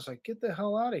 And I was like, get the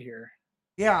hell out of here.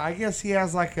 Yeah, I guess he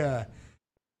has like a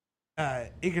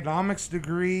economics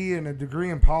degree and a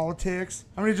degree in politics.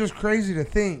 I mean, it's just crazy to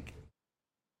think.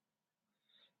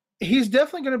 He's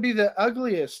definitely going to be the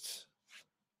ugliest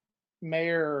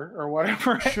mayor or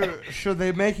whatever. Should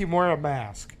they make him wear a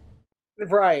mask?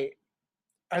 Right.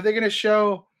 Are they going to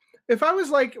show... If I was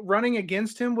like running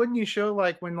against him, wouldn't you show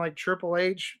like when like Triple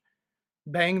H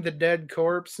banged the dead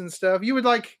corpse and stuff? You would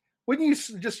like, wouldn't you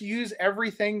just use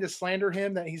everything to slander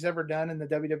him that he's ever done in the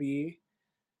WWE?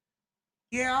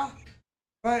 Yeah,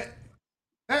 but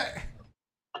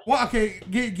well, okay.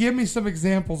 Give me some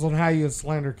examples on how you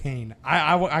slander Kane.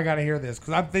 I got to hear this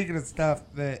because I'm thinking of stuff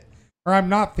that, or I'm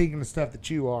not thinking of stuff that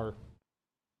you are.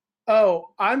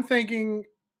 Oh, I'm thinking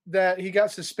that he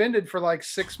got suspended for like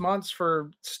 6 months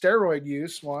for steroid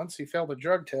use once. He failed a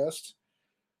drug test.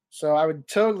 So I would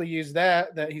totally use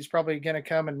that he's probably going to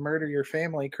come and murder your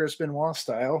family, Chris Benoit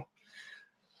style.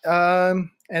 And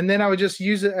then I would just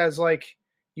use it as like,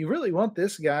 you really want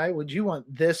this guy? Would you want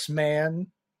this man?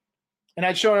 And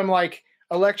I'd show him like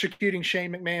electrocuting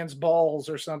Shane McMahon's balls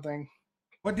or something.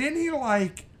 But didn't he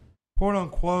like, quote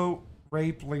unquote,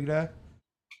 rape Lita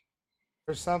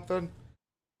or something?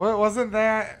 Well, wasn't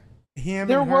that him?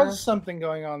 There was something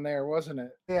going on there, wasn't it?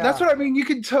 Yeah. That's what I mean. You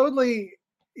could totally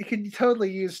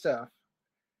use stuff.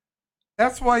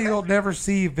 That's why you'll never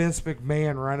see Vince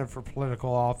McMahon running for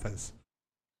political office.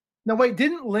 No, wait,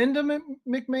 didn't Linda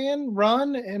McMahon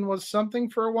run and was something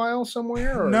for a while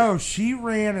somewhere? Or? No, she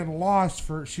ran and lost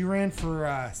she ran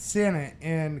for Senate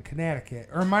in Connecticut,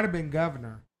 or it might have been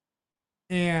governor.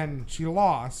 And she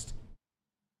lost.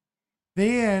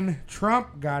 Then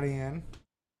Trump got in.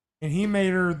 And he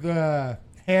made her the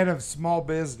head of small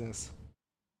business.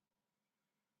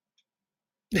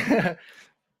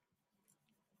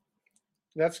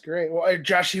 That's great. Well,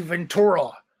 Jesse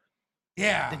Ventura.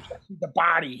 Yeah. The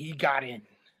body he got in.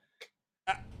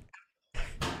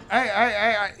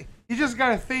 You just got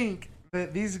to think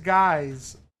that these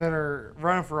guys that are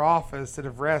running for office that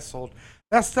have wrestled,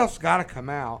 that stuff's got to come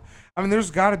out. I mean, there's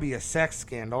got to be a sex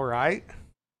scandal, right?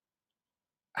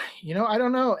 You know, I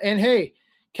don't know. And hey,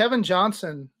 Kevin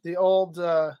Johnson, the old,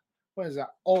 what is that?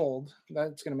 Old.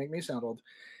 That's going to make me sound old.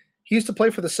 He used to play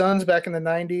for the Suns back in the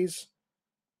 90s.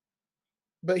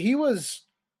 But I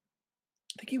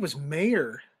think he was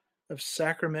mayor of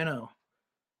Sacramento,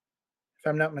 if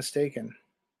I'm not mistaken.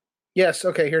 Yes,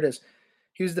 okay, here it is.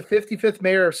 He was the 55th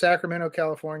mayor of Sacramento,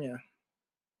 California.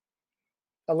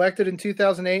 Elected in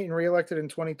 2008 and reelected in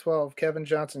 2012. Kevin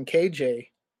Johnson, KJ.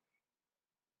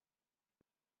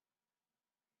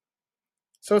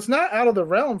 So it's not out of the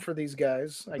realm for these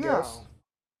guys, I guess.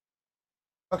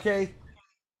 Okay.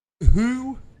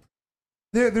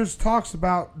 There's talks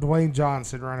about Dwayne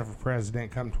Johnson running for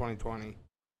president come 2020.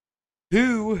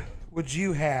 Who would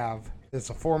you have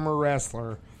as a former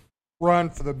wrestler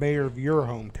run for the mayor of your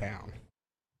hometown?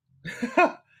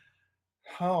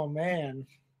 Oh, man.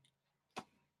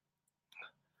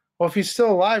 Well, if he's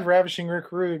still alive, Ravishing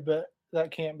Rick Rude, but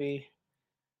that can't be.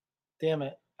 Damn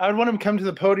it. I would want him to come to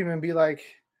the podium and be like,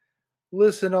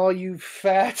 listen, all you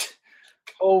fat,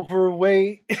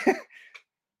 overweight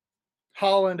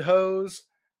Holland hoes.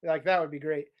 Like, that would be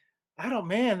great.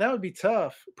 That would be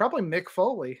tough. Probably Mick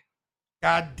Foley.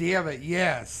 God damn it,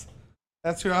 yes.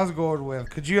 That's who I was going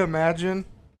with. Could you imagine?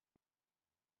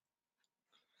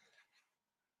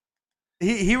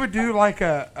 He would do like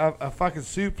a fucking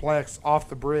suplex off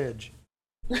the bridge.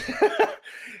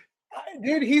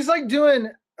 Dude, he's like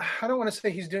doing, I don't want to say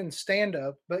he's doing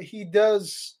stand-up, but he's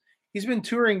been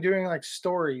touring doing like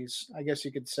stories, I guess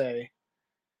you could say.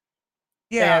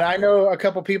 Yeah. And I know a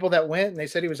couple people that went and they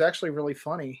said he was actually really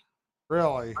funny.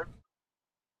 Really?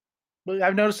 But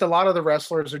I've noticed a lot of the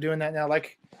wrestlers are doing that now.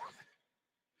 Like,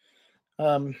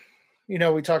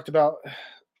 we talked about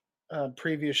a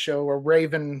previous show where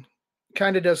Raven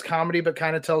kind of does comedy, but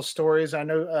kind of tells stories. I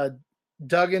know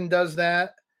Duggan does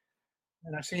that.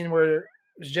 And I've seen where it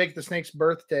was Jake the Snake's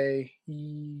birthday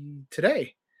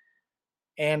today.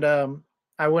 And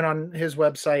I went on his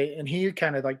website and he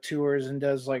kind of like tours and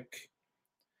does like,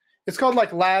 it's called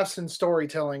like Laughs and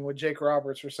Storytelling with Jake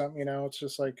Roberts or something, it's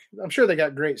just like, I'm sure they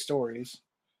got great stories.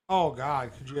 Oh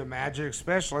God, could you imagine?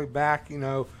 Especially back, in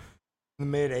the the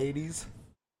mid 80s.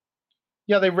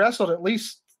 Yeah, they wrestled at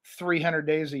least 300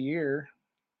 days a year.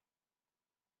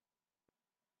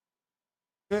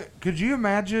 Could you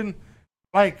imagine,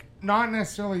 like, not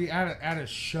necessarily at a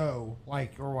show,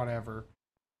 like, or whatever,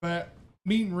 but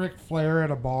meeting Ric Flair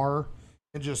at a bar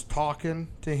and just talking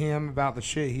to him about the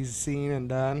shit he's seen and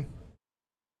done?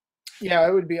 Yeah,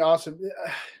 it would be awesome.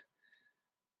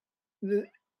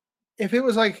 If it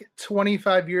was like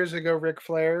 25 years ago, Ric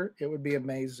Flair, it would be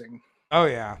amazing. Oh,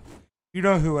 yeah. You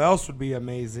know who else would be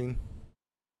amazing?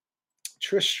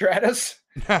 Trish Stratus.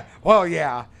 Well,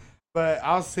 yeah, but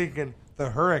I was thinking the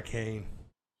Hurricane.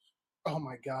 Oh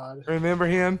my God. Remember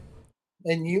him?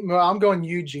 And I'm going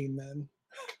Eugene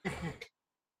then.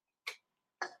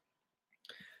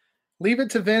 Leave it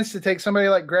to Vince to take somebody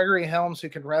like Gregory Helms who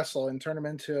can wrestle and turn him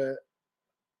into a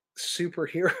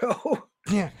superhero.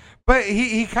 Yeah, but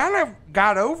he kind of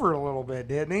got over a little bit,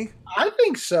 didn't he? I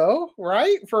think so,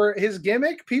 right? For his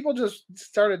gimmick, people just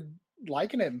started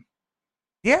liking him.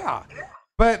 Yeah,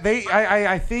 but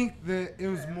I think that it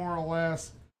was more or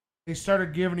less they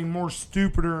started giving him more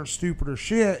stupider and stupider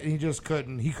shit,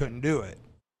 and he couldn't do it.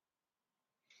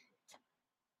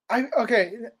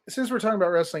 Okay, since we're talking about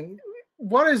wrestling,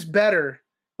 what is better?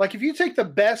 Like, if you take the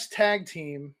best tag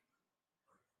team,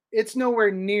 it's nowhere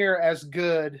near as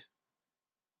good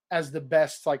as the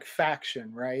best like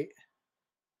faction, right?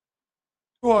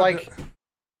 Well, Like,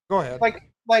 go ahead.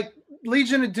 Like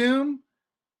Legion of Doom,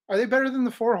 are they better than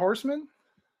the Four Horsemen?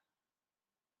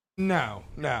 No.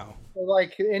 Or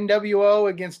like NWO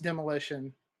against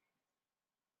Demolition.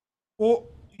 Well,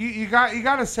 you got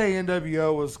to say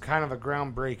NWO was kind of a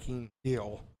groundbreaking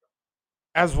deal,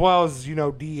 as well as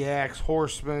DX,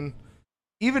 Horseman,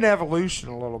 even Evolution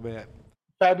a little bit.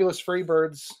 Fabulous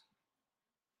Freebirds.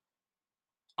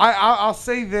 I'll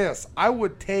say this: I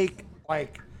would take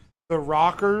like the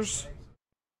Rockers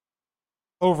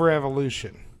over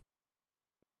Evolution.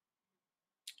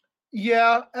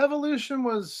 Yeah, Evolution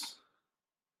was.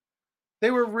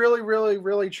 They were really, really,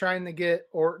 really trying to get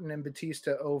Orton and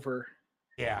Batista over.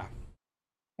 Yeah,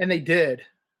 and they did.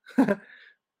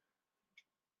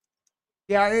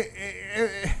 Yeah,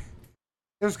 it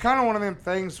was kind of one of them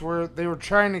things where they were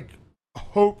trying to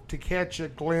hope to catch a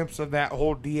glimpse of that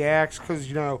whole DX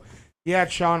because you had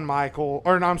Shawn Michael,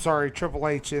 or no, I'm sorry, Triple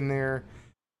H in there.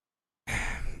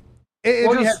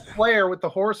 You had Flair with the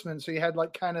Horsemen, so you had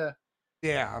like kind of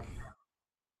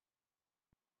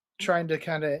trying to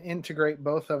kind of integrate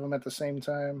both of them at the same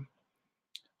time.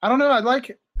 I don't know.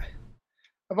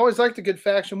 I've always liked a good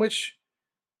faction. Which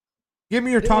give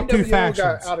me your top two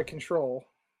factions. Got out of control.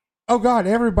 Oh God,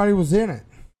 everybody was in it.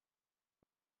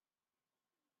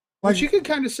 But you could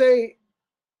kind of say,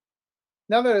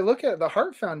 now that I look at it, the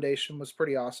Hart Foundation was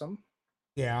pretty awesome.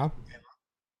 Yeah.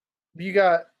 You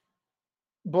got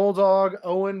Bulldog,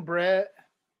 Owen, Brett,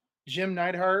 Jim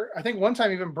Neidhart. I think one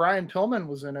time even Brian Pillman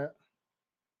was in it.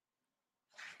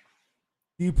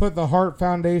 You put the Hart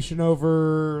Foundation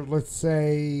over, let's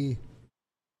say,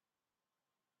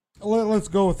 let's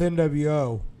go with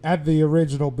NWO at the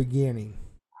original beginning.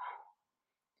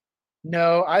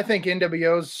 No, I think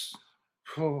NWO's.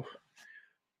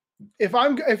 If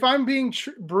I'm being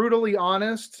brutally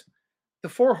honest, the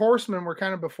Four Horsemen were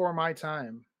kind of before my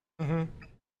time. Mm-hmm.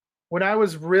 When I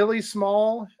was really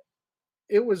small,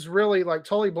 it was really like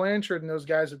Tully Blanchard and those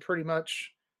guys had pretty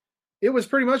much. It was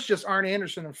pretty much just Arn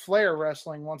Anderson and Flair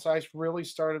wrestling once I really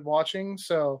started watching.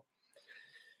 So,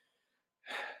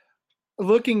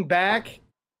 looking back,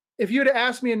 if you had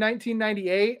asked me in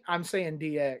 1998, I'm saying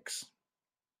DX.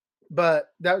 But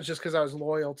that was just because I was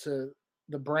loyal to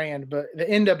the brand. But the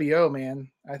NWO, man,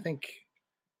 I think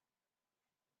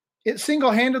it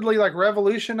single-handedly like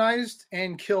revolutionized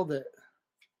and killed it.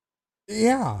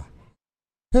 Yeah,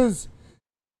 because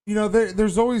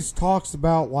there's always talks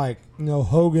about like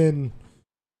Hogan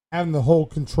having the whole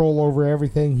control over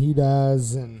everything he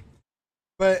does,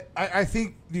 but I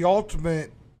think the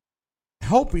ultimate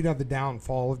helping of the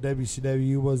downfall of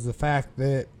WCW was the fact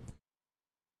that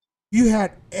you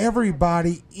had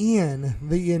everybody in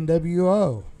the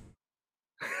NWO.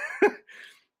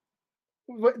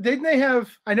 Didn't they have?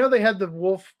 I know they had the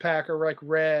Wolf Pack or like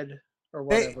Red or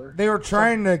whatever. They were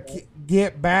trying to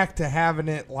get back to having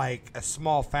it like a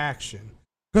small faction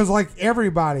because like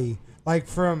everybody, like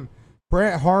from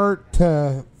Bret Hart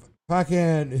to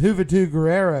fucking Juventud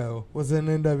Guerrero was in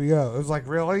NWO. It was like,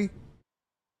 really?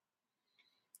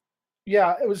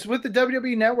 Yeah, it was with the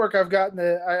WWE Network.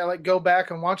 I like go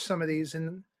back and watch some of these,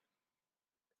 and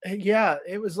yeah,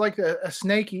 it was like a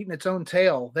snake eating its own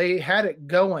tail. They had it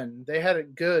going. They had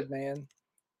it good, man.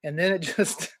 And then it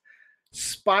just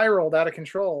spiraled out of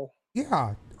control.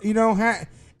 Yeah.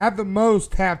 at the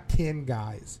most have 10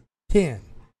 guys. 10.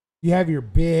 You have your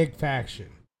big faction.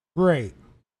 Great.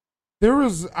 There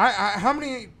was how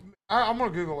many? I'm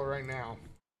gonna Google it right now.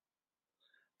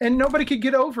 And nobody could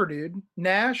get over, dude.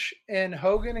 Nash and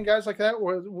Hogan and guys like that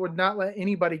would not let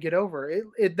anybody get over.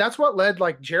 That's what led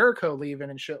like Jericho leaving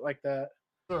and shit like that.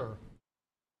 Sure.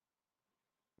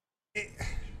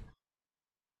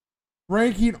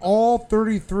 Ranking all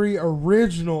 33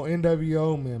 original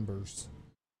NWO members.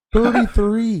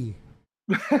 33.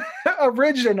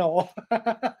 Original.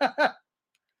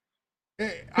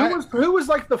 Who was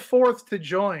like the fourth to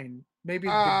join? Maybe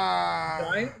the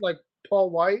Giant, like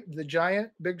Paul White, the Giant,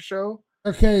 Big Show.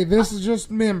 Okay, this is just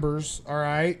members. All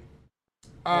right.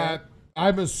 Yeah.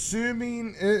 I'm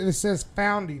assuming it says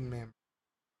founding member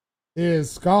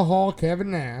is Scott Hall, Kevin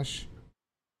Nash,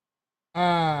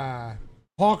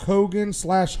 Hulk Hogan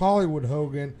 / Hollywood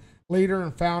Hogan, leader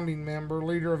and founding member,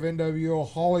 leader of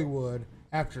NWO Hollywood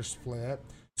after split.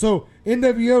 So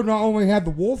NWO not only had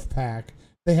the Wolf Pack,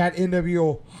 they had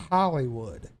NWO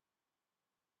Hollywood.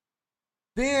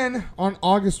 Then on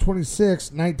August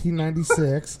 26,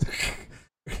 1996,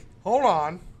 hold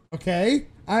on, okay?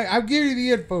 I'll give you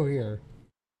the info here.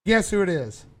 Guess who it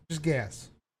is? Just guess.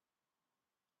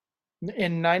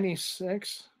 In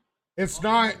 96? It's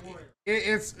not.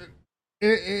 It's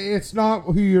not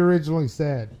who you originally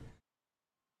said.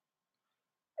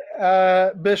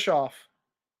 Bischoff.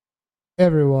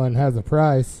 Everyone has a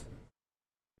price.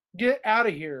 Get out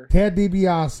of here. Ted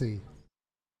DiBiase.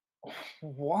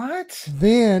 What?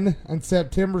 Then on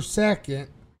September 2nd,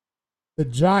 the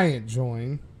Giant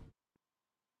joined.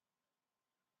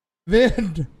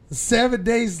 Then 7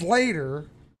 days later,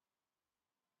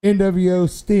 NWO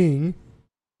Sting.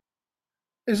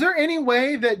 Is there any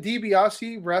way that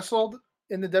DiBiase wrestled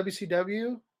in the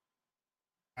WCW?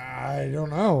 I don't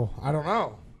know. I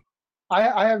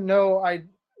have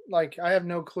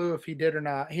no clue if he did or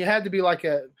not. He had to be like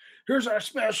here's our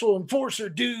special enforcer,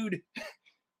 dude.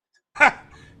 Okay,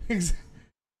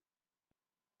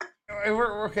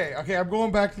 I'm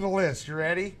going back to the list. You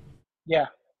ready? Yeah.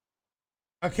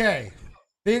 Okay.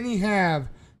 Then you have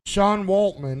Sean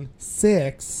Waltman,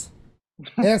 6,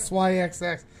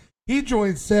 SYXX. He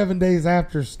joined 7 days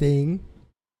after Sting.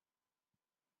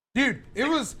 Dude, it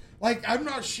was like, I'm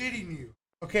not shitting you.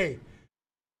 Okay.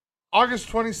 August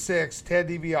 26th, Ted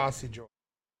DiBiase joined.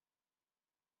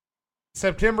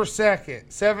 September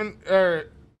 2nd,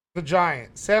 the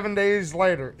Giant. 7 days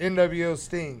later, NWO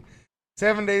Sting.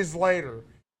 7 days later,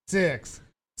 6.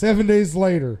 7 days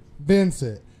later,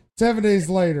 Vincent. 7 days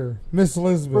later, Miss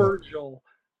Elizabeth. Virgil.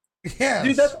 Yes.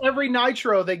 Dude, that's every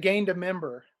Nitro they gained a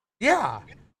member. Yeah.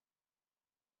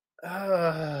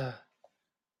 NWO.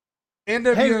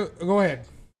 Hey, go ahead.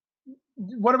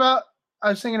 What about, I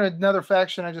was thinking of another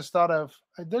faction I just thought of.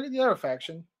 The other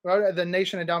faction, right? The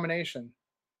Nation of Domination.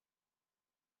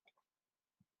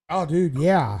 Oh, dude,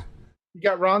 yeah. You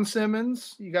got Ron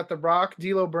Simmons. You got The Rock,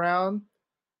 D'Lo Brown.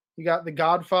 You got The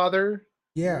Godfather.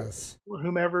 Yes.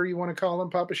 Whomever you want to call him,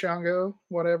 Papa Shango,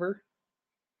 whatever.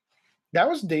 That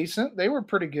was decent. They were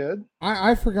pretty good.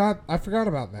 I forgot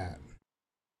about that.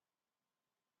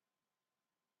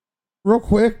 Real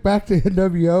quick, back to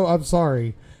NWO. I'm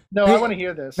sorry. No, I want to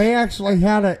hear this. They actually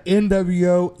had an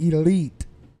NWO Elite.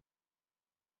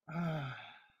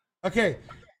 Okay,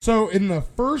 so in the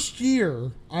first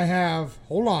year, I have...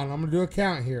 Hold on, I'm going to do a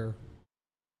count here.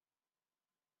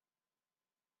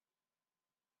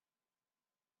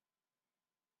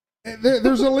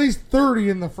 There's at least 30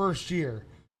 in the first year.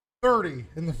 30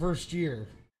 in the first year.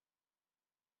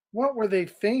 What were they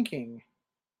thinking?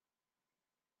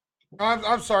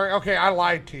 I'm sorry. Okay, I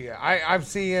lied to you. I'm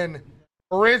seeing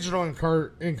original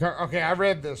okay, I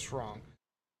read this wrong.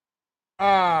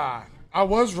 I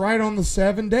was right on the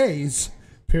 7 days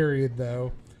period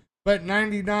though. But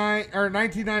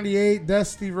 1998,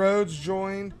 Dusty Rhodes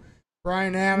joined.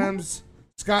 Brian Adams,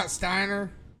 Scott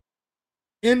Steiner,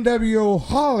 NWO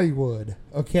Hollywood.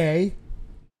 Okay.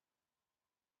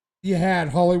 You had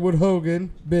Hollywood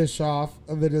Hogan, Bischoff,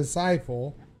 The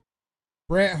Disciple,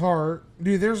 Bret Hart.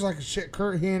 Dude, there's like a shit.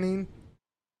 Kurt Hennig,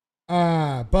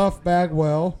 Buff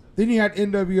Bagwell. Then you had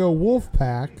NWO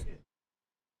Wolfpack.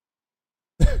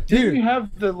 Didn't you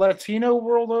have the Latino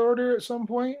World Order at some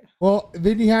point? Well,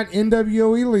 then you had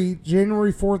NWO Elite,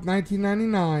 January 4th,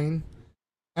 1999,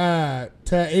 to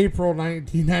April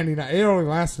 1999. It only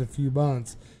lasted a few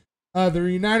months. The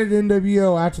United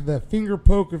NWO after the Finger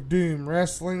Poke of Doom,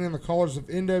 wrestling in the colors of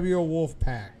NWO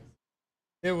Wolfpack.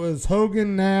 It was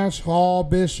Hogan, Nash, Hall,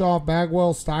 Bischoff,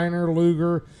 Bagwell, Steiner,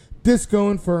 Luger, Disco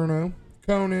Inferno,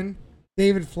 Conan,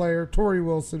 David Flair, Torrie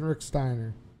Wilson, Rick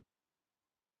Steiner.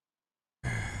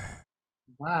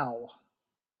 Wow.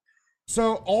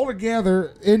 So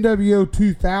altogether, NWO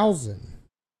 2000.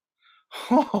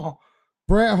 Oh,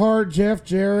 Bret Hart, Jeff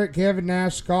Jarrett, Kevin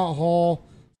Nash, Scott Hall,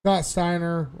 Scott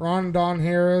Steiner, Ron and Don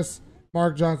Harris,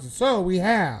 Mark Johnson. So we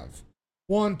have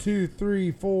 1, 2,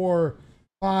 3, 4,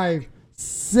 5,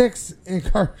 6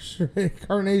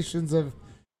 incarnations of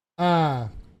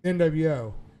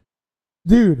NWO.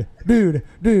 Dude,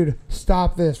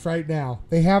 stop this right now.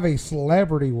 They have a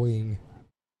celebrity wing.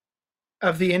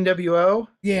 of the NWO?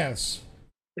 Yes.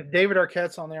 If David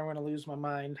Arquette's on there, I'm going to lose my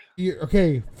mind.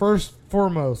 Okay, first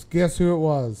foremost, guess who it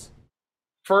was?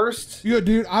 First?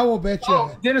 Dude, I will bet you.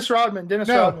 Oh, Dennis Rodman.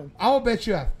 No, I will bet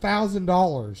you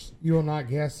 $1,000 you will not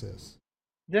guess this.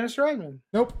 Dennis Rodman.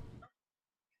 Nope.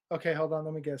 Okay, hold on.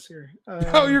 Let me guess here.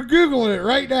 Oh, you're Googling it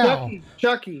right now.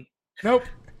 Chucky. Nope.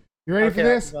 You ready for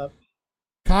this?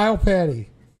 Kyle Petty.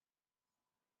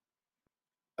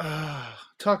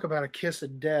 Talk about a kiss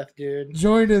of death, dude.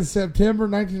 Joined in September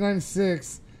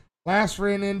 1996. Last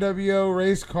ran NWO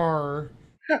race car.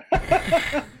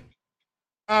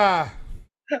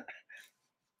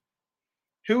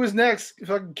 Who was next?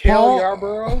 Fucking Cale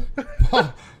Yarborough?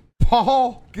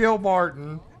 Paul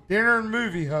Gilmartin, dinner and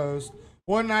movie host,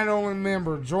 one night only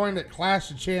member, joined at Clash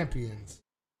of Champions.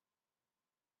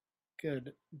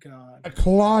 Good God.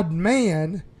 Claude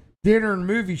Mann, dinner and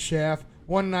movie chef,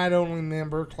 one night only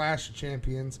member, Clash of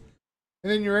Champions.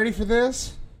 And then you ready for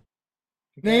this?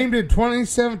 Okay. Named in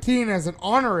 2017 as an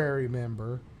honorary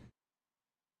member.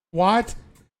 What?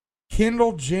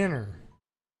 Kendall Jenner.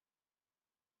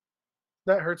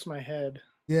 That hurts my head.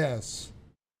 Yes.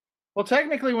 Well,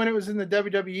 technically, when it was in the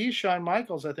WWE, Shawn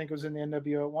Michaels, I think, was in the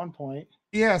NWO at one point.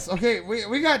 Yes. Okay,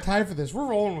 we got time for this. We're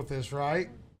rolling with this, right?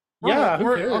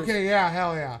 Okay, yeah,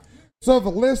 hell yeah. So the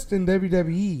list in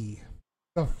WWE,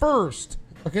 the first,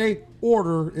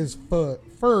 order is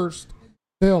first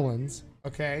villains,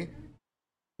 okay?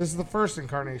 This is the first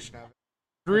incarnation of it.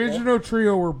 The original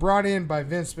trio were brought in by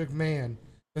Vince McMahon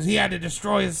because he had to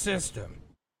destroy his system.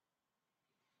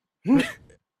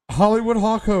 Hollywood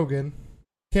Hulk Hogan,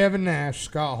 Kevin Nash,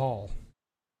 Scott Hall.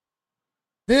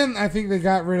 Then I think they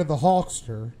got rid of the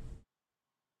Hulkster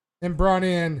and brought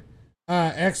in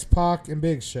X-Pac and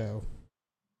Big Show.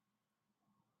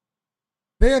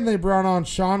 Then they brought on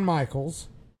Shawn Michaels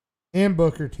and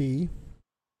Booker T.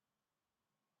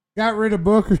 Got rid of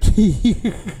Booker T.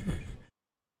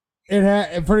 It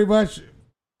had pretty much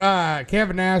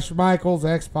Kevin Nash, Michaels,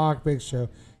 X-Pac, Big Show.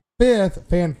 Fifth,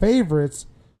 fan favorites,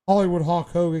 Hollywood Hulk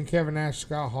Hogan, Kevin Nash,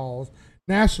 Scott Hall.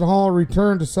 Nash and Hall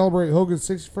returned to celebrate Hogan's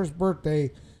 61st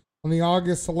birthday on the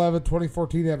August 11,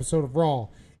 2014 episode of Raw,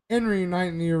 and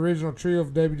reuniting the original trio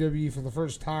of WWE for the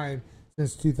first time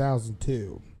since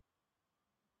 2002.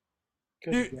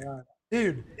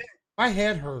 Dude, my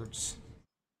head hurts.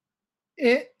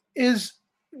 It is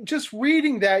just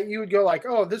reading that, you would go like,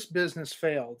 oh, this business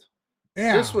failed.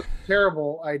 Yeah. This was a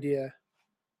terrible idea.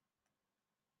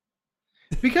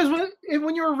 Because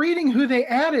when you were reading who they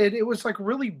added, it was like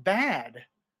really bad.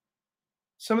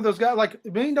 Some of those guys, like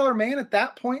 $1 Million Man at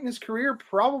that point in his career,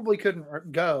 probably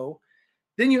couldn't go.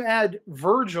 Then you add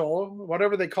Virgil,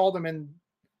 whatever they called him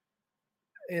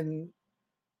in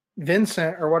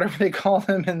Vincent or whatever they call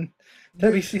him in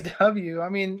WCW. I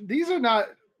mean, these are not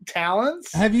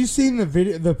talents. Have you seen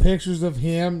the pictures of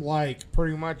him like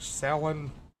pretty much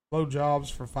selling blowjobs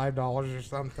for $5 or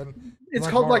something? It's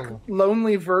called horrible. Like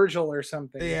Lonely Virgil or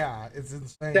something. Yeah, it's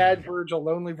insane. Sad Virgil,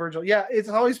 Lonely Virgil. Yeah, it's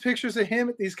always pictures of him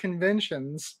at these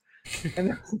conventions and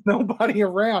there's nobody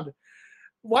around.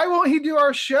 Why won't he do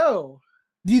our show?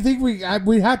 Do you think we'd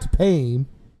have to pay him?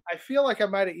 I feel like I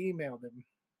might have emailed him.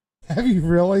 Have you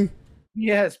really?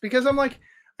 Yes, because I'm like,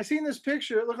 I seen this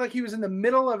picture. It looked like he was in the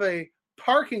middle of a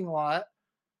parking lot,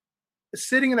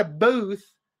 sitting in a booth,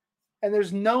 and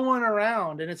there's no one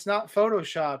around, and it's not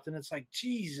photoshopped, and it's like,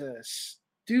 Jesus,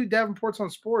 dude, Davenports on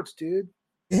sports, dude.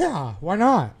 Yeah, why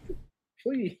not?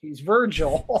 Please,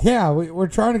 Virgil. Yeah, we're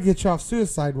trying to get you off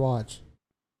suicide watch.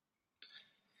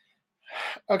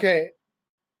 Okay,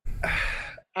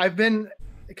 I've been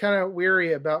kind of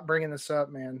weary about bringing this up,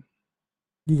 man.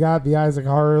 You got the Isaac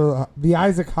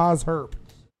Haas herp.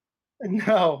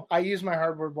 No, I use my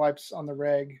hardwood wipes on the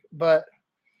reg, but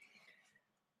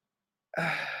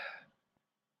I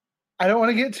don't want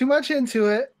to get too much into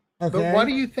it. Okay. But what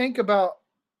do you think about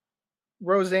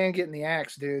Roseanne getting the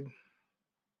axe, dude?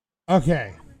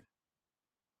 Okay.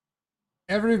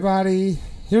 Everybody,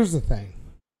 here's the thing.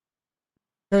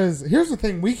 Because here's the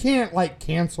thing, we can't like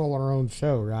cancel our own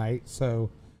show, right?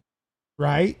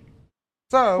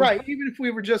 Right, even if we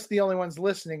were just the only ones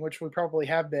listening, which we probably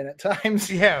have been at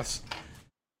times. Yes.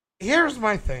 Here's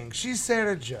my thing. She said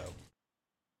a joke.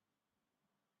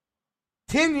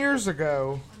 10 years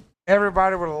ago,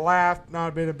 everybody would have laughed,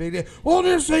 not been a big deal. Well,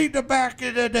 this ain't the back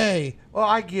in the day. Well,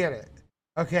 I get it.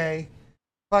 Okay?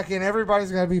 Fucking everybody's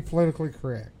got to be politically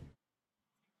correct.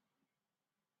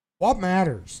 What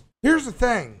matters? Here's the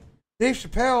thing. Dave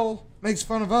Chappelle makes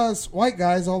fun of us white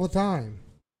guys all the time.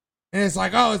 And it's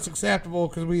like, oh, it's acceptable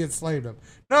because we enslaved them.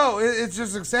 No, it's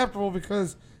just acceptable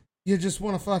because you just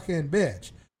want to fucking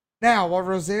bitch. Now, what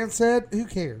Roseanne said, who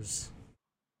cares?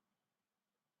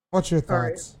 What's your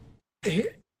thoughts?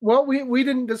 Well, we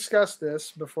didn't discuss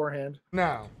this beforehand.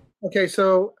 No. Okay,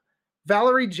 so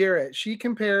Valerie Jarrett, she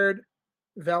compared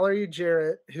Valerie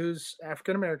Jarrett, who's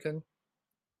African American,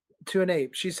 to an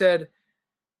ape. She said,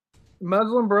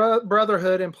 Muslim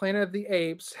Brotherhood and Planet of the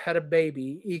Apes had a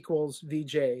baby equals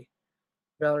VJ.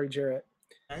 Valerie Jarrett.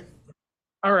 Okay.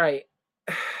 All right.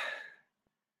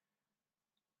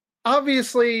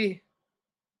 Obviously,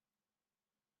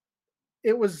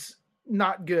 it was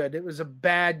not good. It was a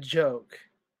bad joke,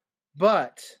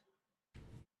 but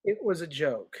it was a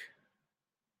joke.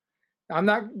 I'm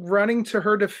not running to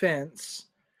her defense.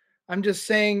 I'm just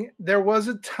saying there was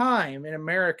a time in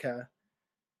America,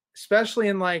 especially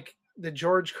in like the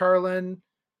George Carlin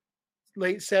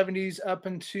late 70s up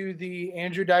into the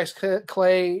Andrew Dice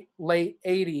Clay late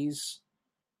 80s,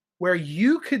 where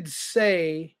you could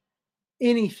say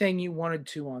anything you wanted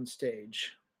to on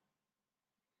stage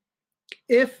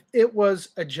if it was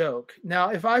a joke. Now,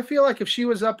 if I feel like if she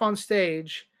was up on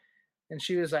stage and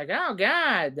she was like, oh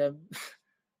God,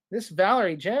 this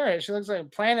Valerie Jarrett, she looks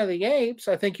like Planet of the Apes,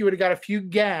 I think you would have got a few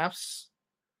gaffes.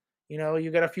 You know,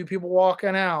 you got a few people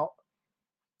walking out,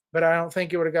 but I don't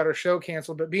think it would have got her show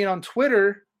canceled. But being on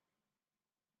Twitter,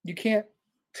 you can't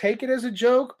take it as a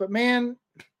joke, but man,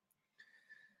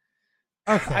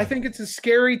 okay. I think it's a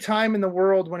scary time in the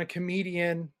world when a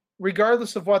comedian,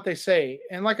 regardless of what they say,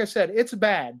 and like I said, it's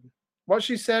bad. What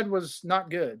she said was not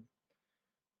good,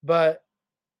 but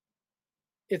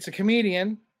it's a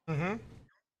comedian. Mm-hmm.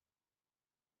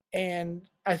 And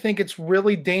I think it's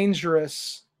really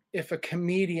dangerous if a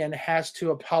comedian has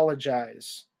to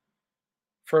apologize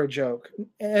for a joke.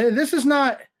 And this is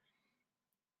not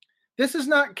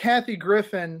Kathy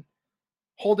Griffin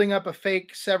holding up a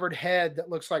fake severed head that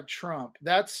looks like Trump.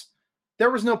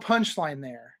 There was no punchline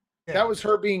there. Yeah. That was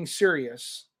her being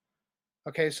serious.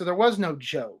 Okay, so there was no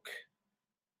joke.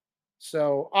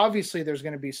 So obviously there's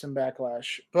going to be some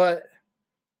backlash, but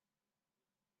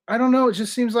I don't know. It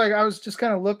just seems like I was just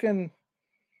kind of looking,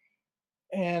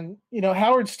 and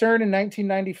Howard Stern in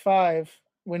 1995,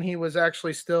 when he was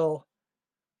actually still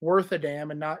worth a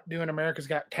damn and not doing America's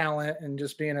Got Talent and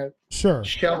just being a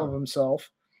shell of himself.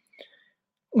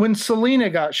 When Selena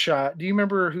got shot, do you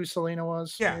remember who Selena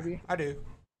was? Yeah, maybe? I do.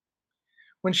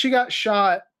 When she got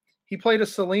shot, he played a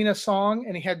Selena song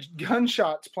and he had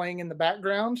gunshots playing in the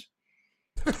background.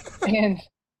 And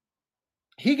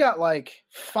he got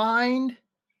fined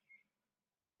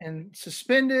and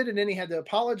suspended, and then he had to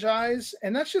apologize.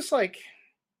 And that's just that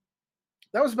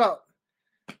was about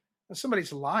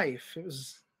somebody's life.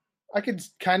 I could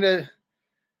kind of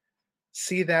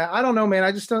see that. I don't know, man.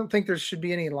 I just don't think there should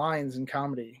be any lines in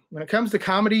comedy. When it comes to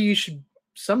comedy, you should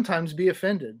sometimes be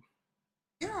offended.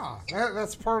 Yeah,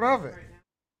 that's part of it.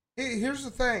 Here's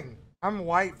the thing. I'm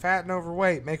white, fat, and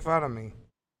overweight. Make fun of me.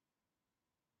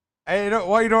 Hey, you know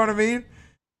what I mean?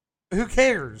 Who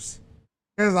cares?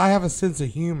 Because I have a sense of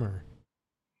humor.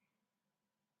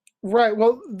 Right.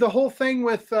 Well, the whole thing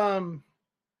with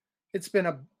it's been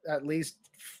at least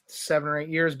 7 or 8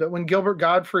 years, but when Gilbert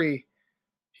Gottfried,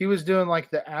 he was doing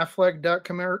the Affleck duck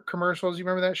commercials. You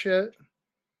remember that shit?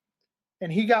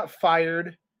 And he got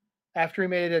fired after he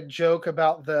made a joke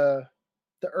about the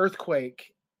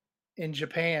earthquake in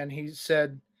Japan. He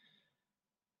said,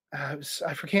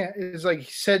 I forget. It was he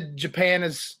said Japan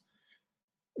is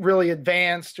really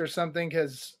advanced or something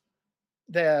because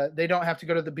they don't have to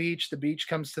go to the beach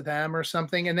comes to them or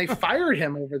something, and they fired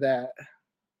him over that.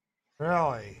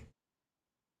 Really?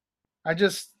 I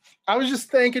was just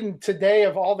thinking today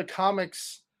of all the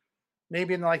comics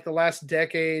maybe in the last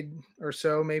decade or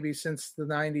so, maybe since the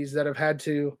 90s, that have had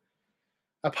to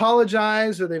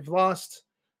apologize or they've lost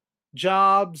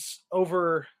jobs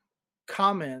over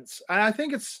comments. And I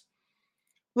think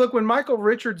look, when Michael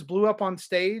Richards blew up on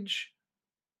stage,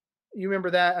 you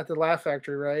remember that at the Laugh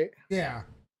Factory, right? Yeah.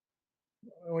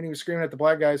 When he was screaming at the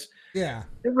black guys. Yeah.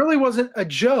 It really wasn't a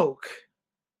joke.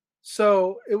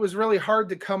 So it was really hard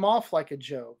to come off like a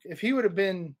joke. If he would have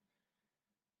been,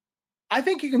 I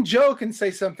think you can joke and say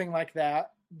something like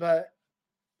that, but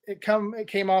it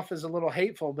came off as a little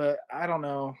hateful, but I don't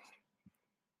know.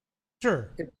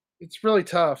 Sure. It's really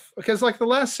tough because the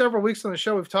last several weeks on the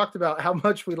show, we've talked about how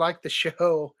much we like the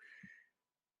show.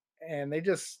 and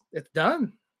it's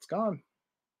done. It's gone.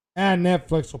 And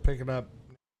Netflix will pick it up.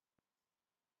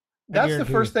 That's the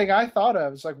first thing I thought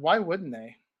of. It's like, why wouldn't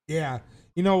they? Yeah.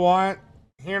 You know what?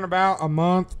 Here in about a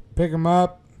month, pick them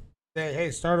up. Say,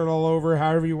 hey, start it all over,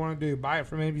 however you want to do. Buy it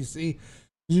from ABC.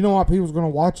 You know what? People's going to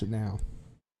watch it now.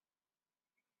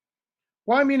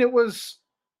 Well, I mean, it was.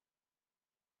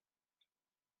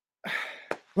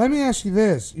 Let me ask you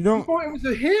this. You don't. Oh, it was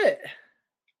a hit.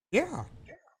 Yeah.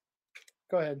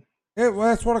 Go ahead. Well,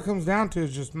 that's what it comes down to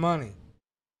is just money.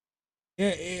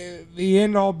 The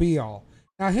end all be all.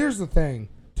 Now, here's the thing.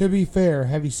 To be fair,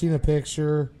 have you seen a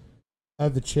picture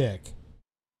of the chick?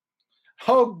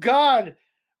 Oh, God.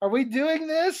 Are we doing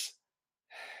this?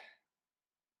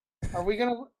 Are we going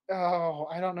to... Oh,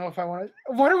 I don't know if I want to...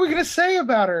 What are we going to say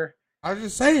about her? I was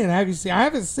just saying, have you seen... I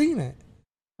haven't seen it.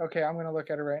 Okay, I'm going to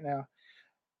look at her right now.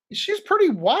 She's pretty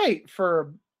white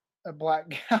for a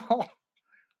black gal.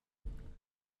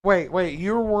 Wait.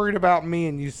 You were worried about me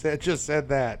and you just said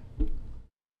that.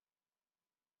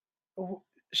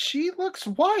 She looks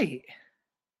white.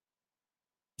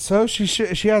 So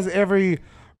she has every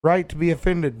right to be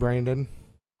offended, Brandon.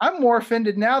 I'm more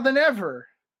offended now than ever.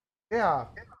 Yeah.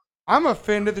 I'm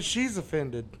offended that she's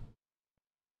offended.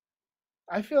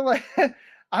 I feel like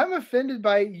I'm offended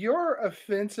by your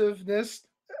offensiveness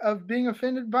of being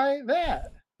offended by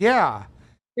that. Yeah.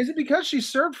 Is it because she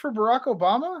served for Barack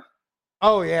Obama?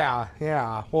 Oh, yeah.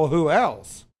 Well, who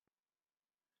else?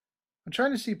 I'm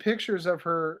trying to see pictures of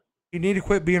her. You need to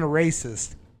quit being a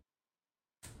racist.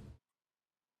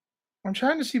 I'm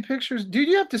trying to see pictures. Dude,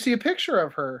 you have to see a picture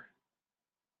of her.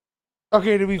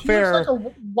 Okay, to be fair, looks like a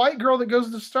white girl that goes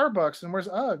to Starbucks and wears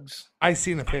Uggs. I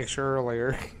seen a picture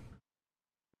earlier.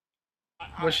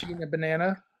 Was she eating a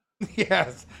banana?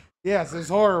 Yes, it's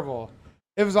horrible.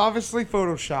 It was obviously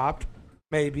photoshopped,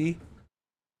 maybe.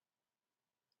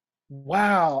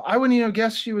 Wow, I wouldn't even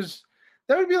guess she was.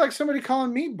 That would be like somebody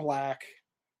calling me black.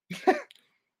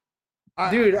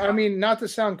 Dude, I mean, not to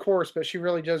sound coarse, but she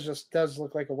really just does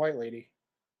look like a white lady.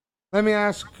 Let me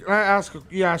ask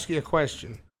you a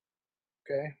question.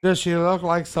 Okay. Does she look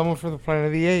like someone from the Planet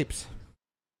of the Apes?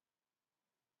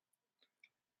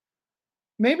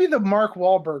 Maybe the Mark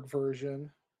Wahlberg version.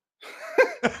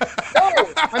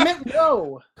 No, I meant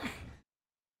no.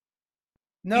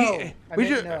 No,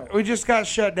 we just got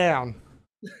shut down.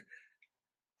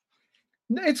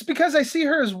 It's because I see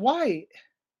her as white.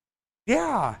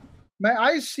 Yeah. My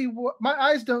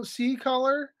eyes don't see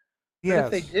color. Yes.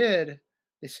 But if they did,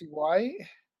 they see white.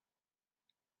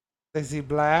 They see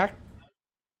black.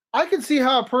 I can see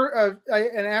how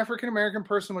an African American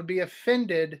person would be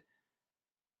offended,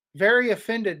 very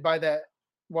offended by that,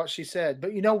 what she said.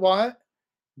 But you know what?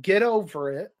 Get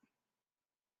over it.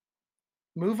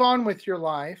 Move on with your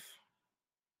life.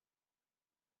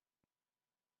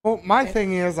 Well, my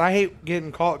thing is, I hate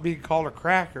being called a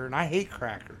cracker, and I hate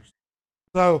crackers.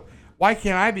 So why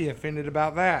can't I be offended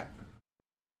about that?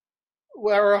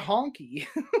 Well, or a honky.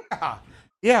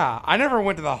 Yeah, I never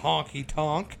went to the honky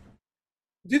tonk.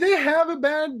 Do they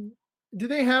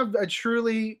have a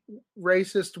truly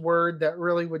racist word that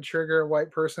really would trigger a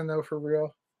white person, though, for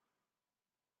real?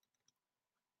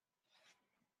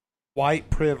 White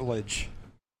privilege.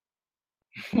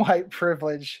 White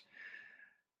privilege.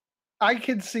 I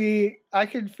could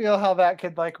feel how that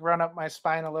could like run up my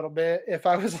spine a little bit if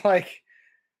I was like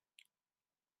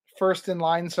first in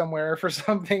line somewhere for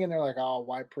something and they're like, oh,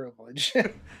 white privilege.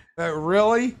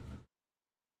 Really?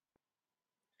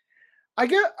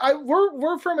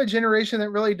 We're from a generation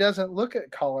that really doesn't look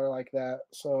at color like that.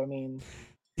 So I mean,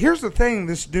 here's the thing: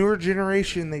 this newer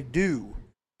generation, they do,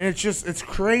 and it's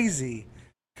crazy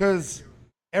because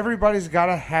everybody's got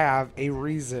to have a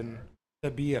reason to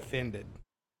be offended.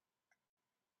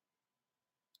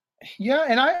 Yeah,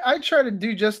 and I try to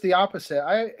do just the opposite.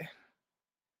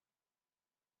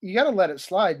 You got to let it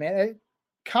slide, man.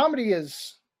 Comedy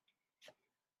is.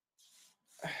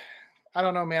 I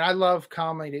don't know, man. I love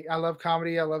comedy. I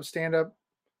love stand-up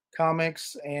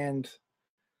comics, and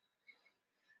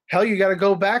hell, you got to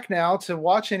go back now to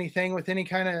watch anything with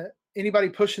anybody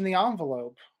pushing the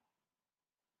envelope.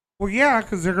 Well, yeah,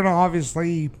 because they're gonna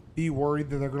obviously be worried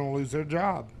that they're gonna lose their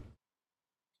job.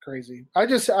 Crazy. I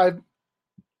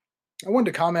wanted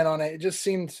to comment on it. It just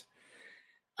seemed.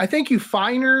 I think you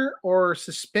fine her or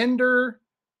suspend her.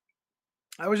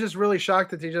 I was just really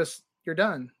shocked that you're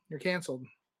done. You're canceled.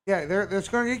 Yeah, it's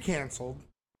going to get canceled.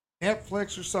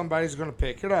 Netflix or somebody's going to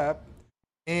pick it up.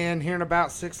 And here in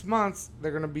about 6 months,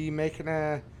 they're going to be making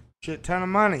a shit ton of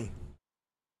money.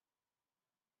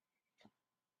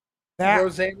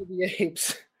 Rosanna the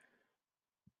Apes.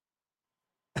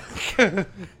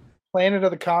 Planet of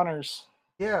the Connors.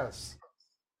 Yes.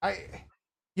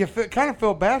 Kind of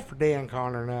feel bad for Dan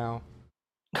Connor now.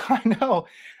 I know.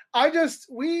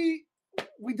 We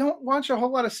don't watch a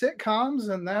whole lot of sitcoms,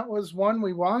 and that was one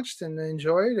we watched and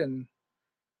enjoyed, and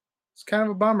it's kind of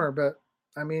a bummer. But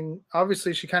I mean,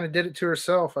 obviously, she kind of did it to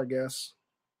herself, I guess.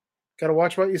 Got to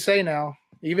watch what you say now,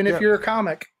 even if you're a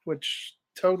comic, which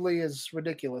totally is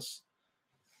ridiculous.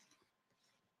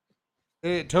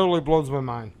 It totally blows my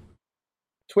mind.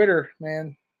 Twitter,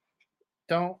 man,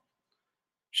 don't.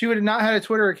 She would have not had a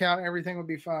Twitter account, everything would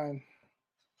be fine.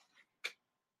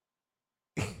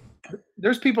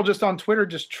 There's people just on Twitter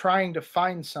just trying to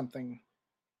find something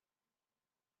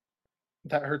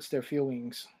that hurts their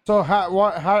feelings. So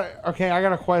okay, I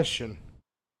got a question.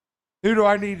 Who do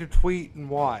I need to tweet and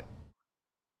what?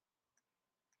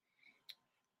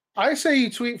 I say you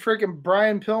tweet freaking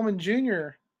Brian Pillman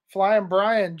Jr., Flying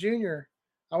Brian Jr.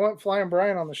 I want Flying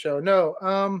Brian on the show. No,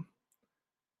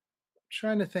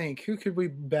 trying to think. Who could we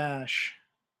bash?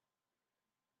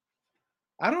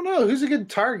 I don't know. Who's a good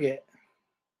target?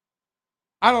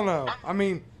 I don't know. I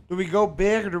mean, do we go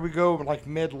big or do we go like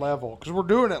mid-level? Because we're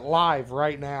doing it live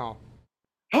right now.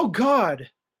 Oh God.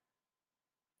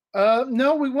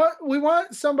 No, we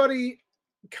want somebody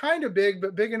kind of big,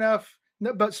 but big enough,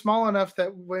 but small enough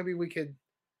that maybe we could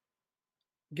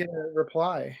get a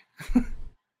reply.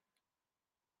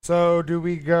 So do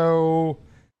we go?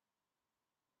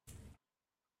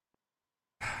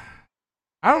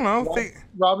 I don't know.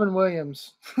 Robin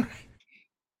Williams.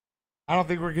 I don't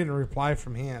think we're getting a reply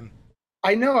from him.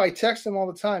 I know. I text him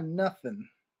all the time. Nothing.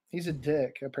 He's a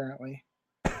dick, apparently.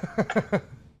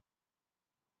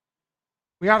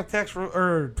 We got to text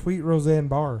or tweet Roseanne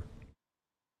Barr.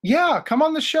 Yeah, come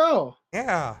on the show.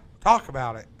 Yeah, talk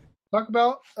about it. Talk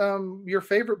about your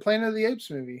favorite Planet of the Apes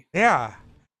movie. Yeah.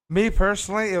 Me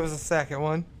personally, it was the second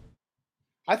one.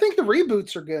 I think the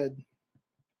reboots are good.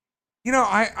 You know,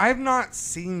 I've not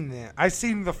seen that. I've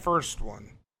seen the first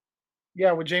one.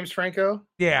 Yeah, with James Franco.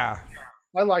 Yeah.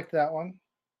 I liked that one.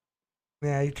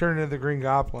 Yeah, he turned into the Green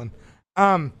Goblin.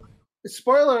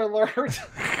 Spoiler alert.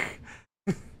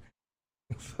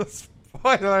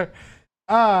 Spoiler.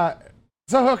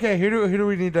 So okay, who do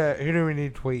we need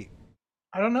to tweet?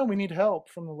 I don't know. We need help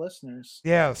from the listeners.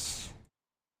 Yes.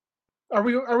 Are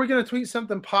we going to tweet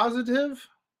something positive?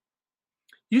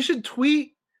 You should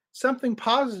tweet something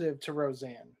positive to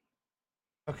Roseanne.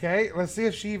 Okay, let's see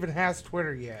if she even has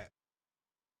Twitter yet.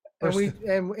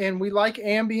 And we like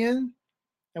Ambien,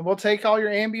 and we'll take all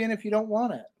your Ambien if you don't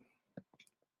want it.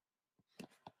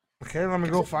 Okay, let me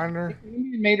go find her.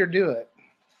 You made her do it.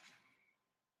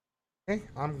 Okay,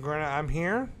 I'm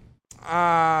here.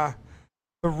 The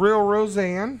real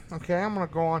Roseanne. Okay, I'm gonna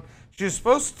go on. She's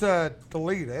supposed to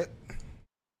delete it.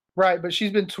 Right, but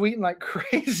she's been tweeting like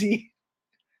crazy.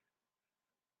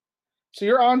 So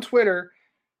you're on Twitter.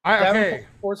 Okay.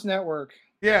 Sports Network.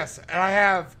 Yes, and I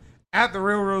have at the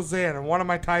real Roseanne. And what am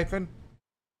I typing?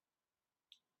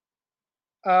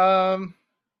 Do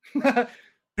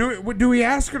we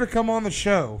ask her to come on the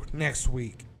show next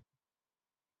week?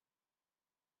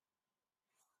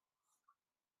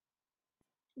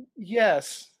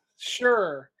 Yes,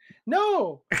 sure.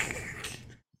 No.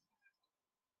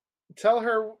 Tell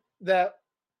her that.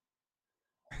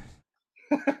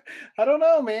 I don't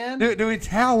know, man. Do we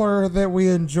tell her that we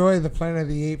enjoy the Planet of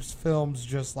the Apes films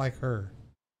just like her?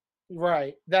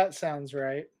 Right. That sounds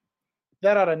right.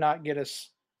 That ought to not get us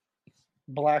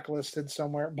blacklisted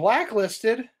somewhere.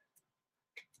 Blacklisted?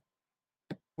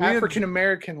 African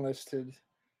American listed.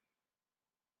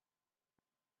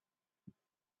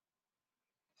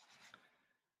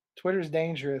 Twitter's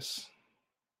dangerous.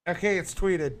 Okay, it's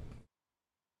tweeted.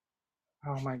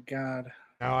 Oh my God.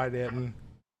 No, I didn't.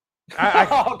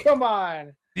 Oh, come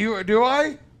on. Do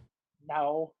I?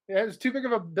 No. Yeah, it's too big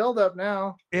of a buildup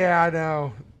now. Yeah, I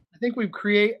know. I think we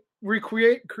create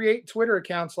Twitter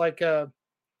accounts like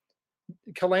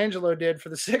Colangelo did for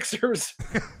the Sixers.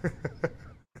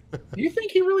 Do you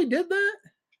think he really did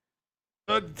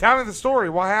that? Tell me the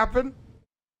story. What happened?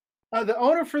 The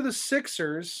owner for the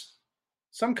Sixers,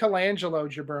 some Colangelo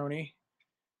jabroni,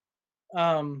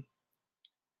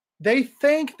 they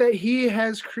think that he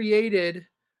has created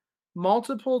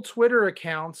multiple Twitter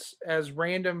accounts as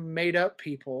random made up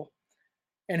people.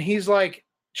 And he's like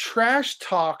trash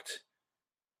talked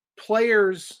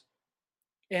players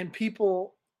and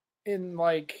people in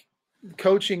like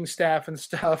coaching staff and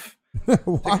stuff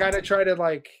to kind of try to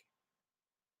like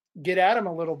get at him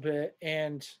a little bit.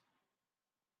 And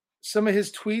some of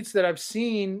his tweets that I've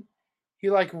seen, he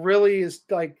like really is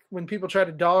like when people try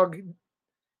to dog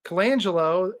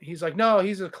Colangelo, he's like, no,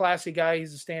 he's a classy guy.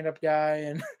 He's a stand-up guy.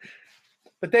 And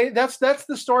But that's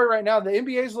the story right now. The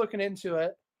NBA is looking into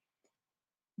it.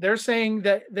 They're saying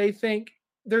that they think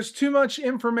there's too much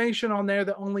information on there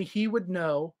that only he would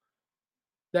know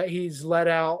that he's let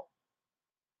out.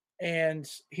 And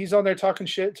he's on there talking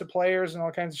shit to players and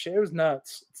all kinds of shit. It was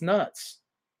nuts. It's nuts.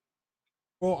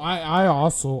 Well,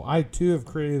 I too have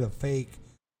created a fake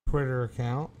Twitter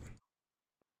account.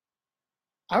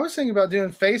 I was thinking about doing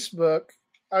Facebook.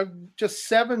 Just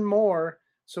 7 more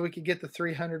so we could get the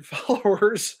 300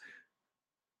 followers.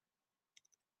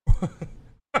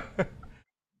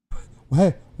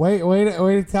 Wait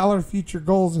to tell our future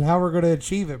goals and how we're going to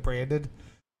achieve it, Brandon.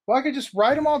 Well, I could just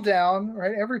write them all down,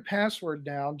 write every password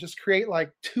down, just create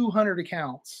like 200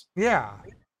 accounts. Yeah.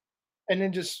 And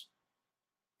then just,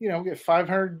 get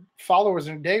 500 followers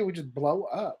in a day. We just blow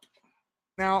up.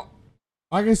 Now,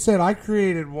 like I said, I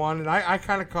created one and I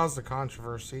kind of caused a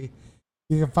controversy.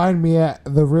 You can find me at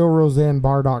the Real Roseanne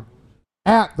Bar.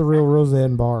 At the Real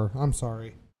Roseanne Bar. I'm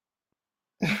sorry.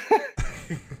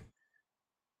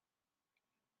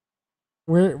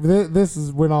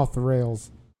 This went off the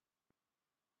rails.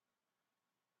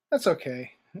 That's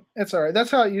okay. It's all right.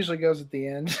 That's how it usually goes at the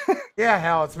end. Yeah,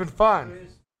 hell, it's been fun.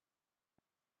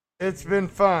 It's been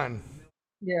fun.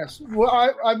 Yes.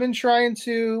 Well, we've been trying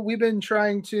to,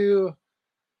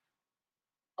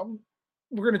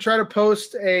 we're going to try to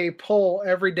post a poll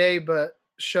every day, but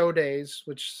show days,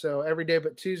 so every day,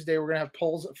 but Tuesday, we're going to have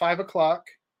polls at 5:00.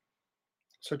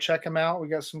 So check them out. We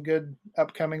got some good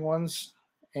upcoming ones.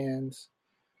 And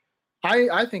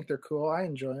I think they're cool. I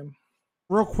enjoy them.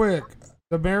 Real quick,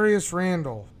 Demarius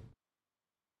Randall.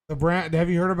 Have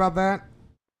you heard about that?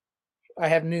 I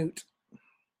have Newt.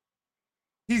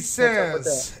 He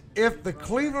says, if the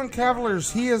Cleveland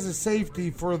Cavaliers, he is a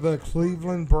safety for the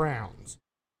Cleveland Browns.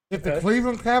 If the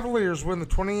Cleveland Cavaliers win the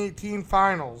 2018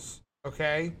 finals,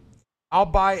 okay, I'll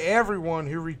buy everyone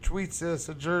who retweets this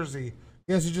a jersey.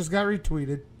 Yes, he just got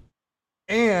retweeted.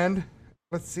 And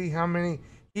let's see how many.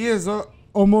 He is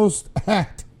almost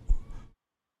at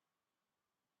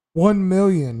 1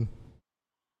 million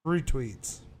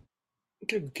retweets.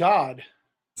 Good God.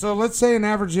 So let's say an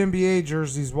average NBA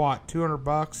jersey's what,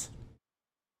 $200?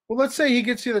 Well, let's say he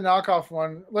gets you the knockoff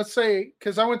one. Let's say,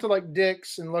 because I went to like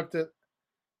Dick's and looked at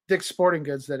Dick's Sporting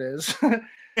Goods, that is.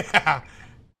 Yeah.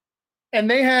 And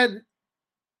they had,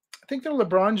 I think their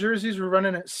LeBron jerseys were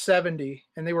running at 70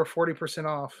 and they were 40%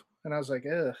 off. And I was like,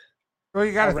 ugh. Well,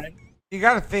 you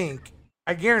gotta think.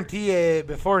 I guarantee you,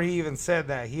 before he even said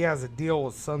that, he has a deal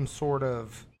with some sort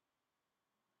of,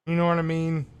 you know what I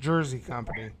mean, jersey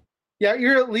company. Yeah,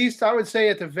 you're at least, I would say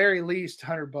at the very least,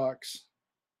 $100.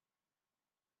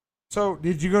 So,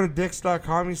 did you go to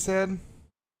Dix.com, you said?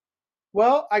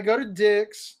 Well, I go to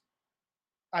Dick's.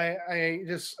 I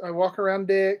walk around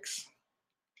Dick's.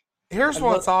 Here's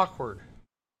what's awkward.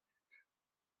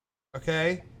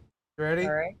 Okay? You ready?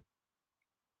 All right.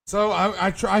 So,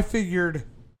 I figured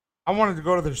I wanted to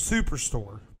go to their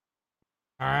superstore.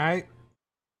 All right?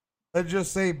 Let's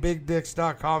just say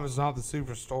BigDicks.com is not the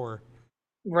superstore.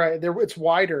 Right. It's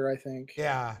wider, I think.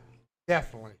 Yeah,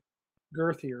 definitely.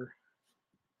 Girthier.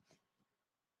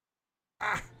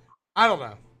 I don't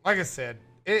know. Like I said,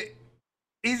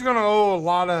 he's gonna owe a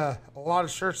lot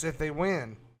of shirts if they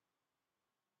win.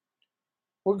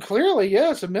 Well, clearly,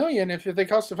 yes, $1 million. If they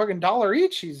cost a fucking $1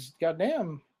 each, he's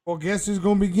goddamn. Well, guess who's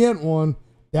gonna be getting one?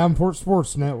 Davenport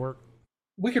Sports Network.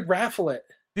 We could raffle it,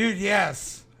 dude.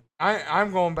 Yes,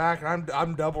 I'm going back and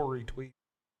I'm double retweet.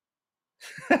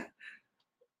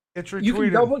 It's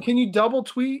retweeted. Can you double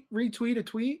retweet a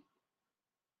tweet?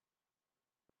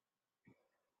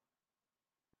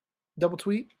 Double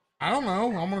tweet? I don't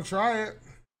know. I'm gonna try it.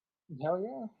 Hell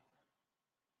yeah.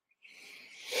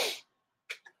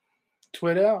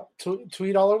 Tweet out.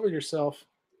 Tweet all over yourself.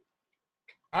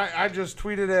 I just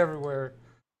tweeted everywhere.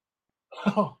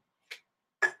 Oh.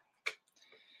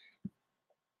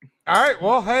 All right.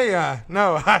 Well, hey,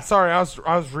 no, sorry, I was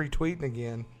retweeting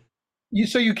again. You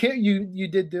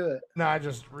did do it. No, I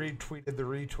just retweeted the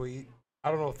retweet. I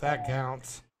don't know if that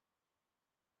counts.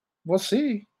 We'll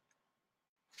see.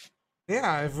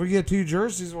 Yeah, if we get 2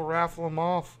 jerseys, we'll raffle them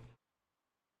off.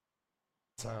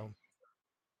 So,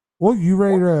 well, you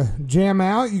ready to jam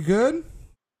out? You good?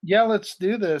 Yeah, let's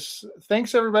do this.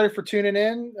 Thanks everybody for tuning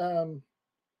in.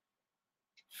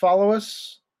 Follow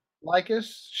us, like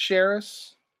us, share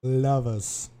us, love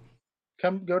us.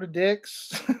 Go to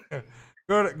Dick's.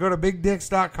 Go to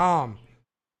BigDicks.com.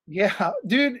 Yeah,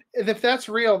 dude, if that's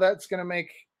real, that's gonna make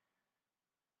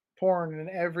porn in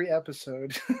every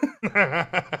episode.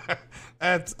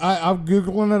 I'm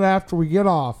Googling it after we get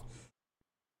off.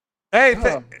 Hey,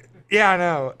 yeah, I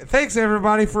know. Thanks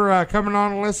everybody for coming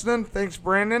on and listening. Thanks,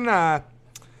 Brandon.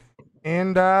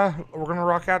 And we're going to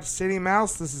rock out to City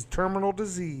Mouse. This is Terminal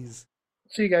Disease.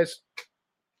 See you guys.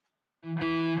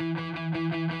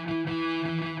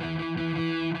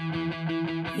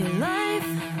 Your life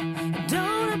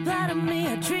don't apply to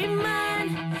me. I treat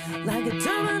mine like a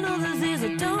terminal disease.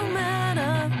 It don't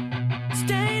matter.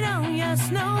 Stay on, yes,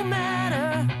 no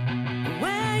matter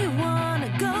where you wanna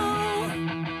go.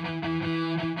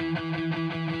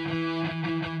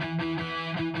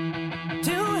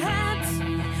 Two hats,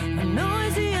 a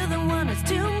noisier than one. It's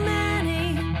too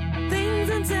many things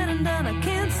unsaid and done. I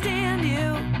can't stand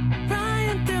you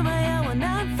prying through my hair when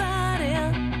I'm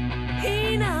fighting.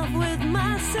 Enough with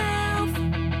myself.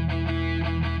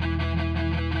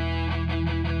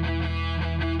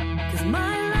 'Cause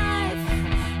my life,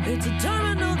 it's a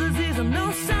terminal disease. I'm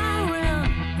no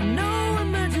siren, I'm no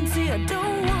emergency. I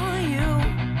don't want you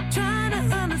trying to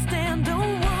understand.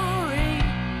 Don't worry,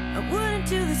 I wouldn't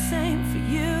do the same for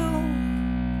you.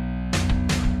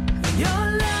 Your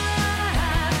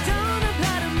life don't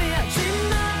apply to me. I treat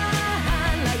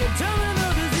mine like a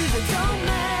terminal disease. It don't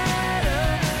matter.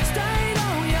 Stay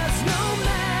on, yes, no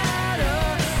matter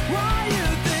why you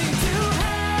think to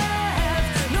have.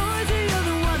 Noisier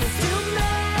than one, it's too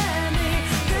many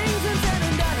things unsaid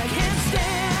and done. I can't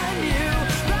stand you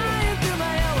flying through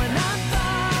my hair when I'm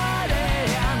fighting.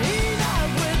 I'm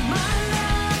enough with my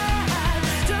life.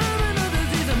 Terminal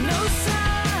disease, I'm no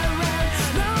siren,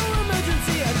 no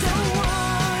emergency. I don't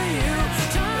want you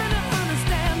trying to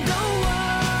understand. Don't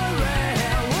worry,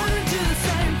 I wouldn't do the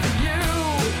same for you.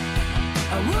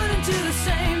 I wouldn't do the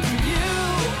same for you.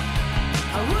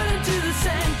 I wouldn't do the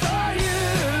same for you.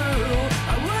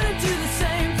 I wouldn't do the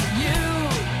same for you.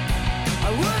 I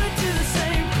wouldn't do the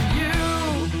same for you.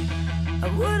 I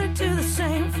wouldn't do the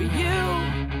same for you.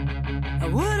 I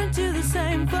wouldn't do the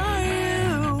same for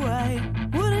you. I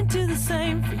wouldn't do the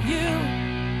same for you.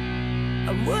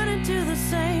 I wouldn't do the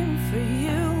same for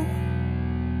you.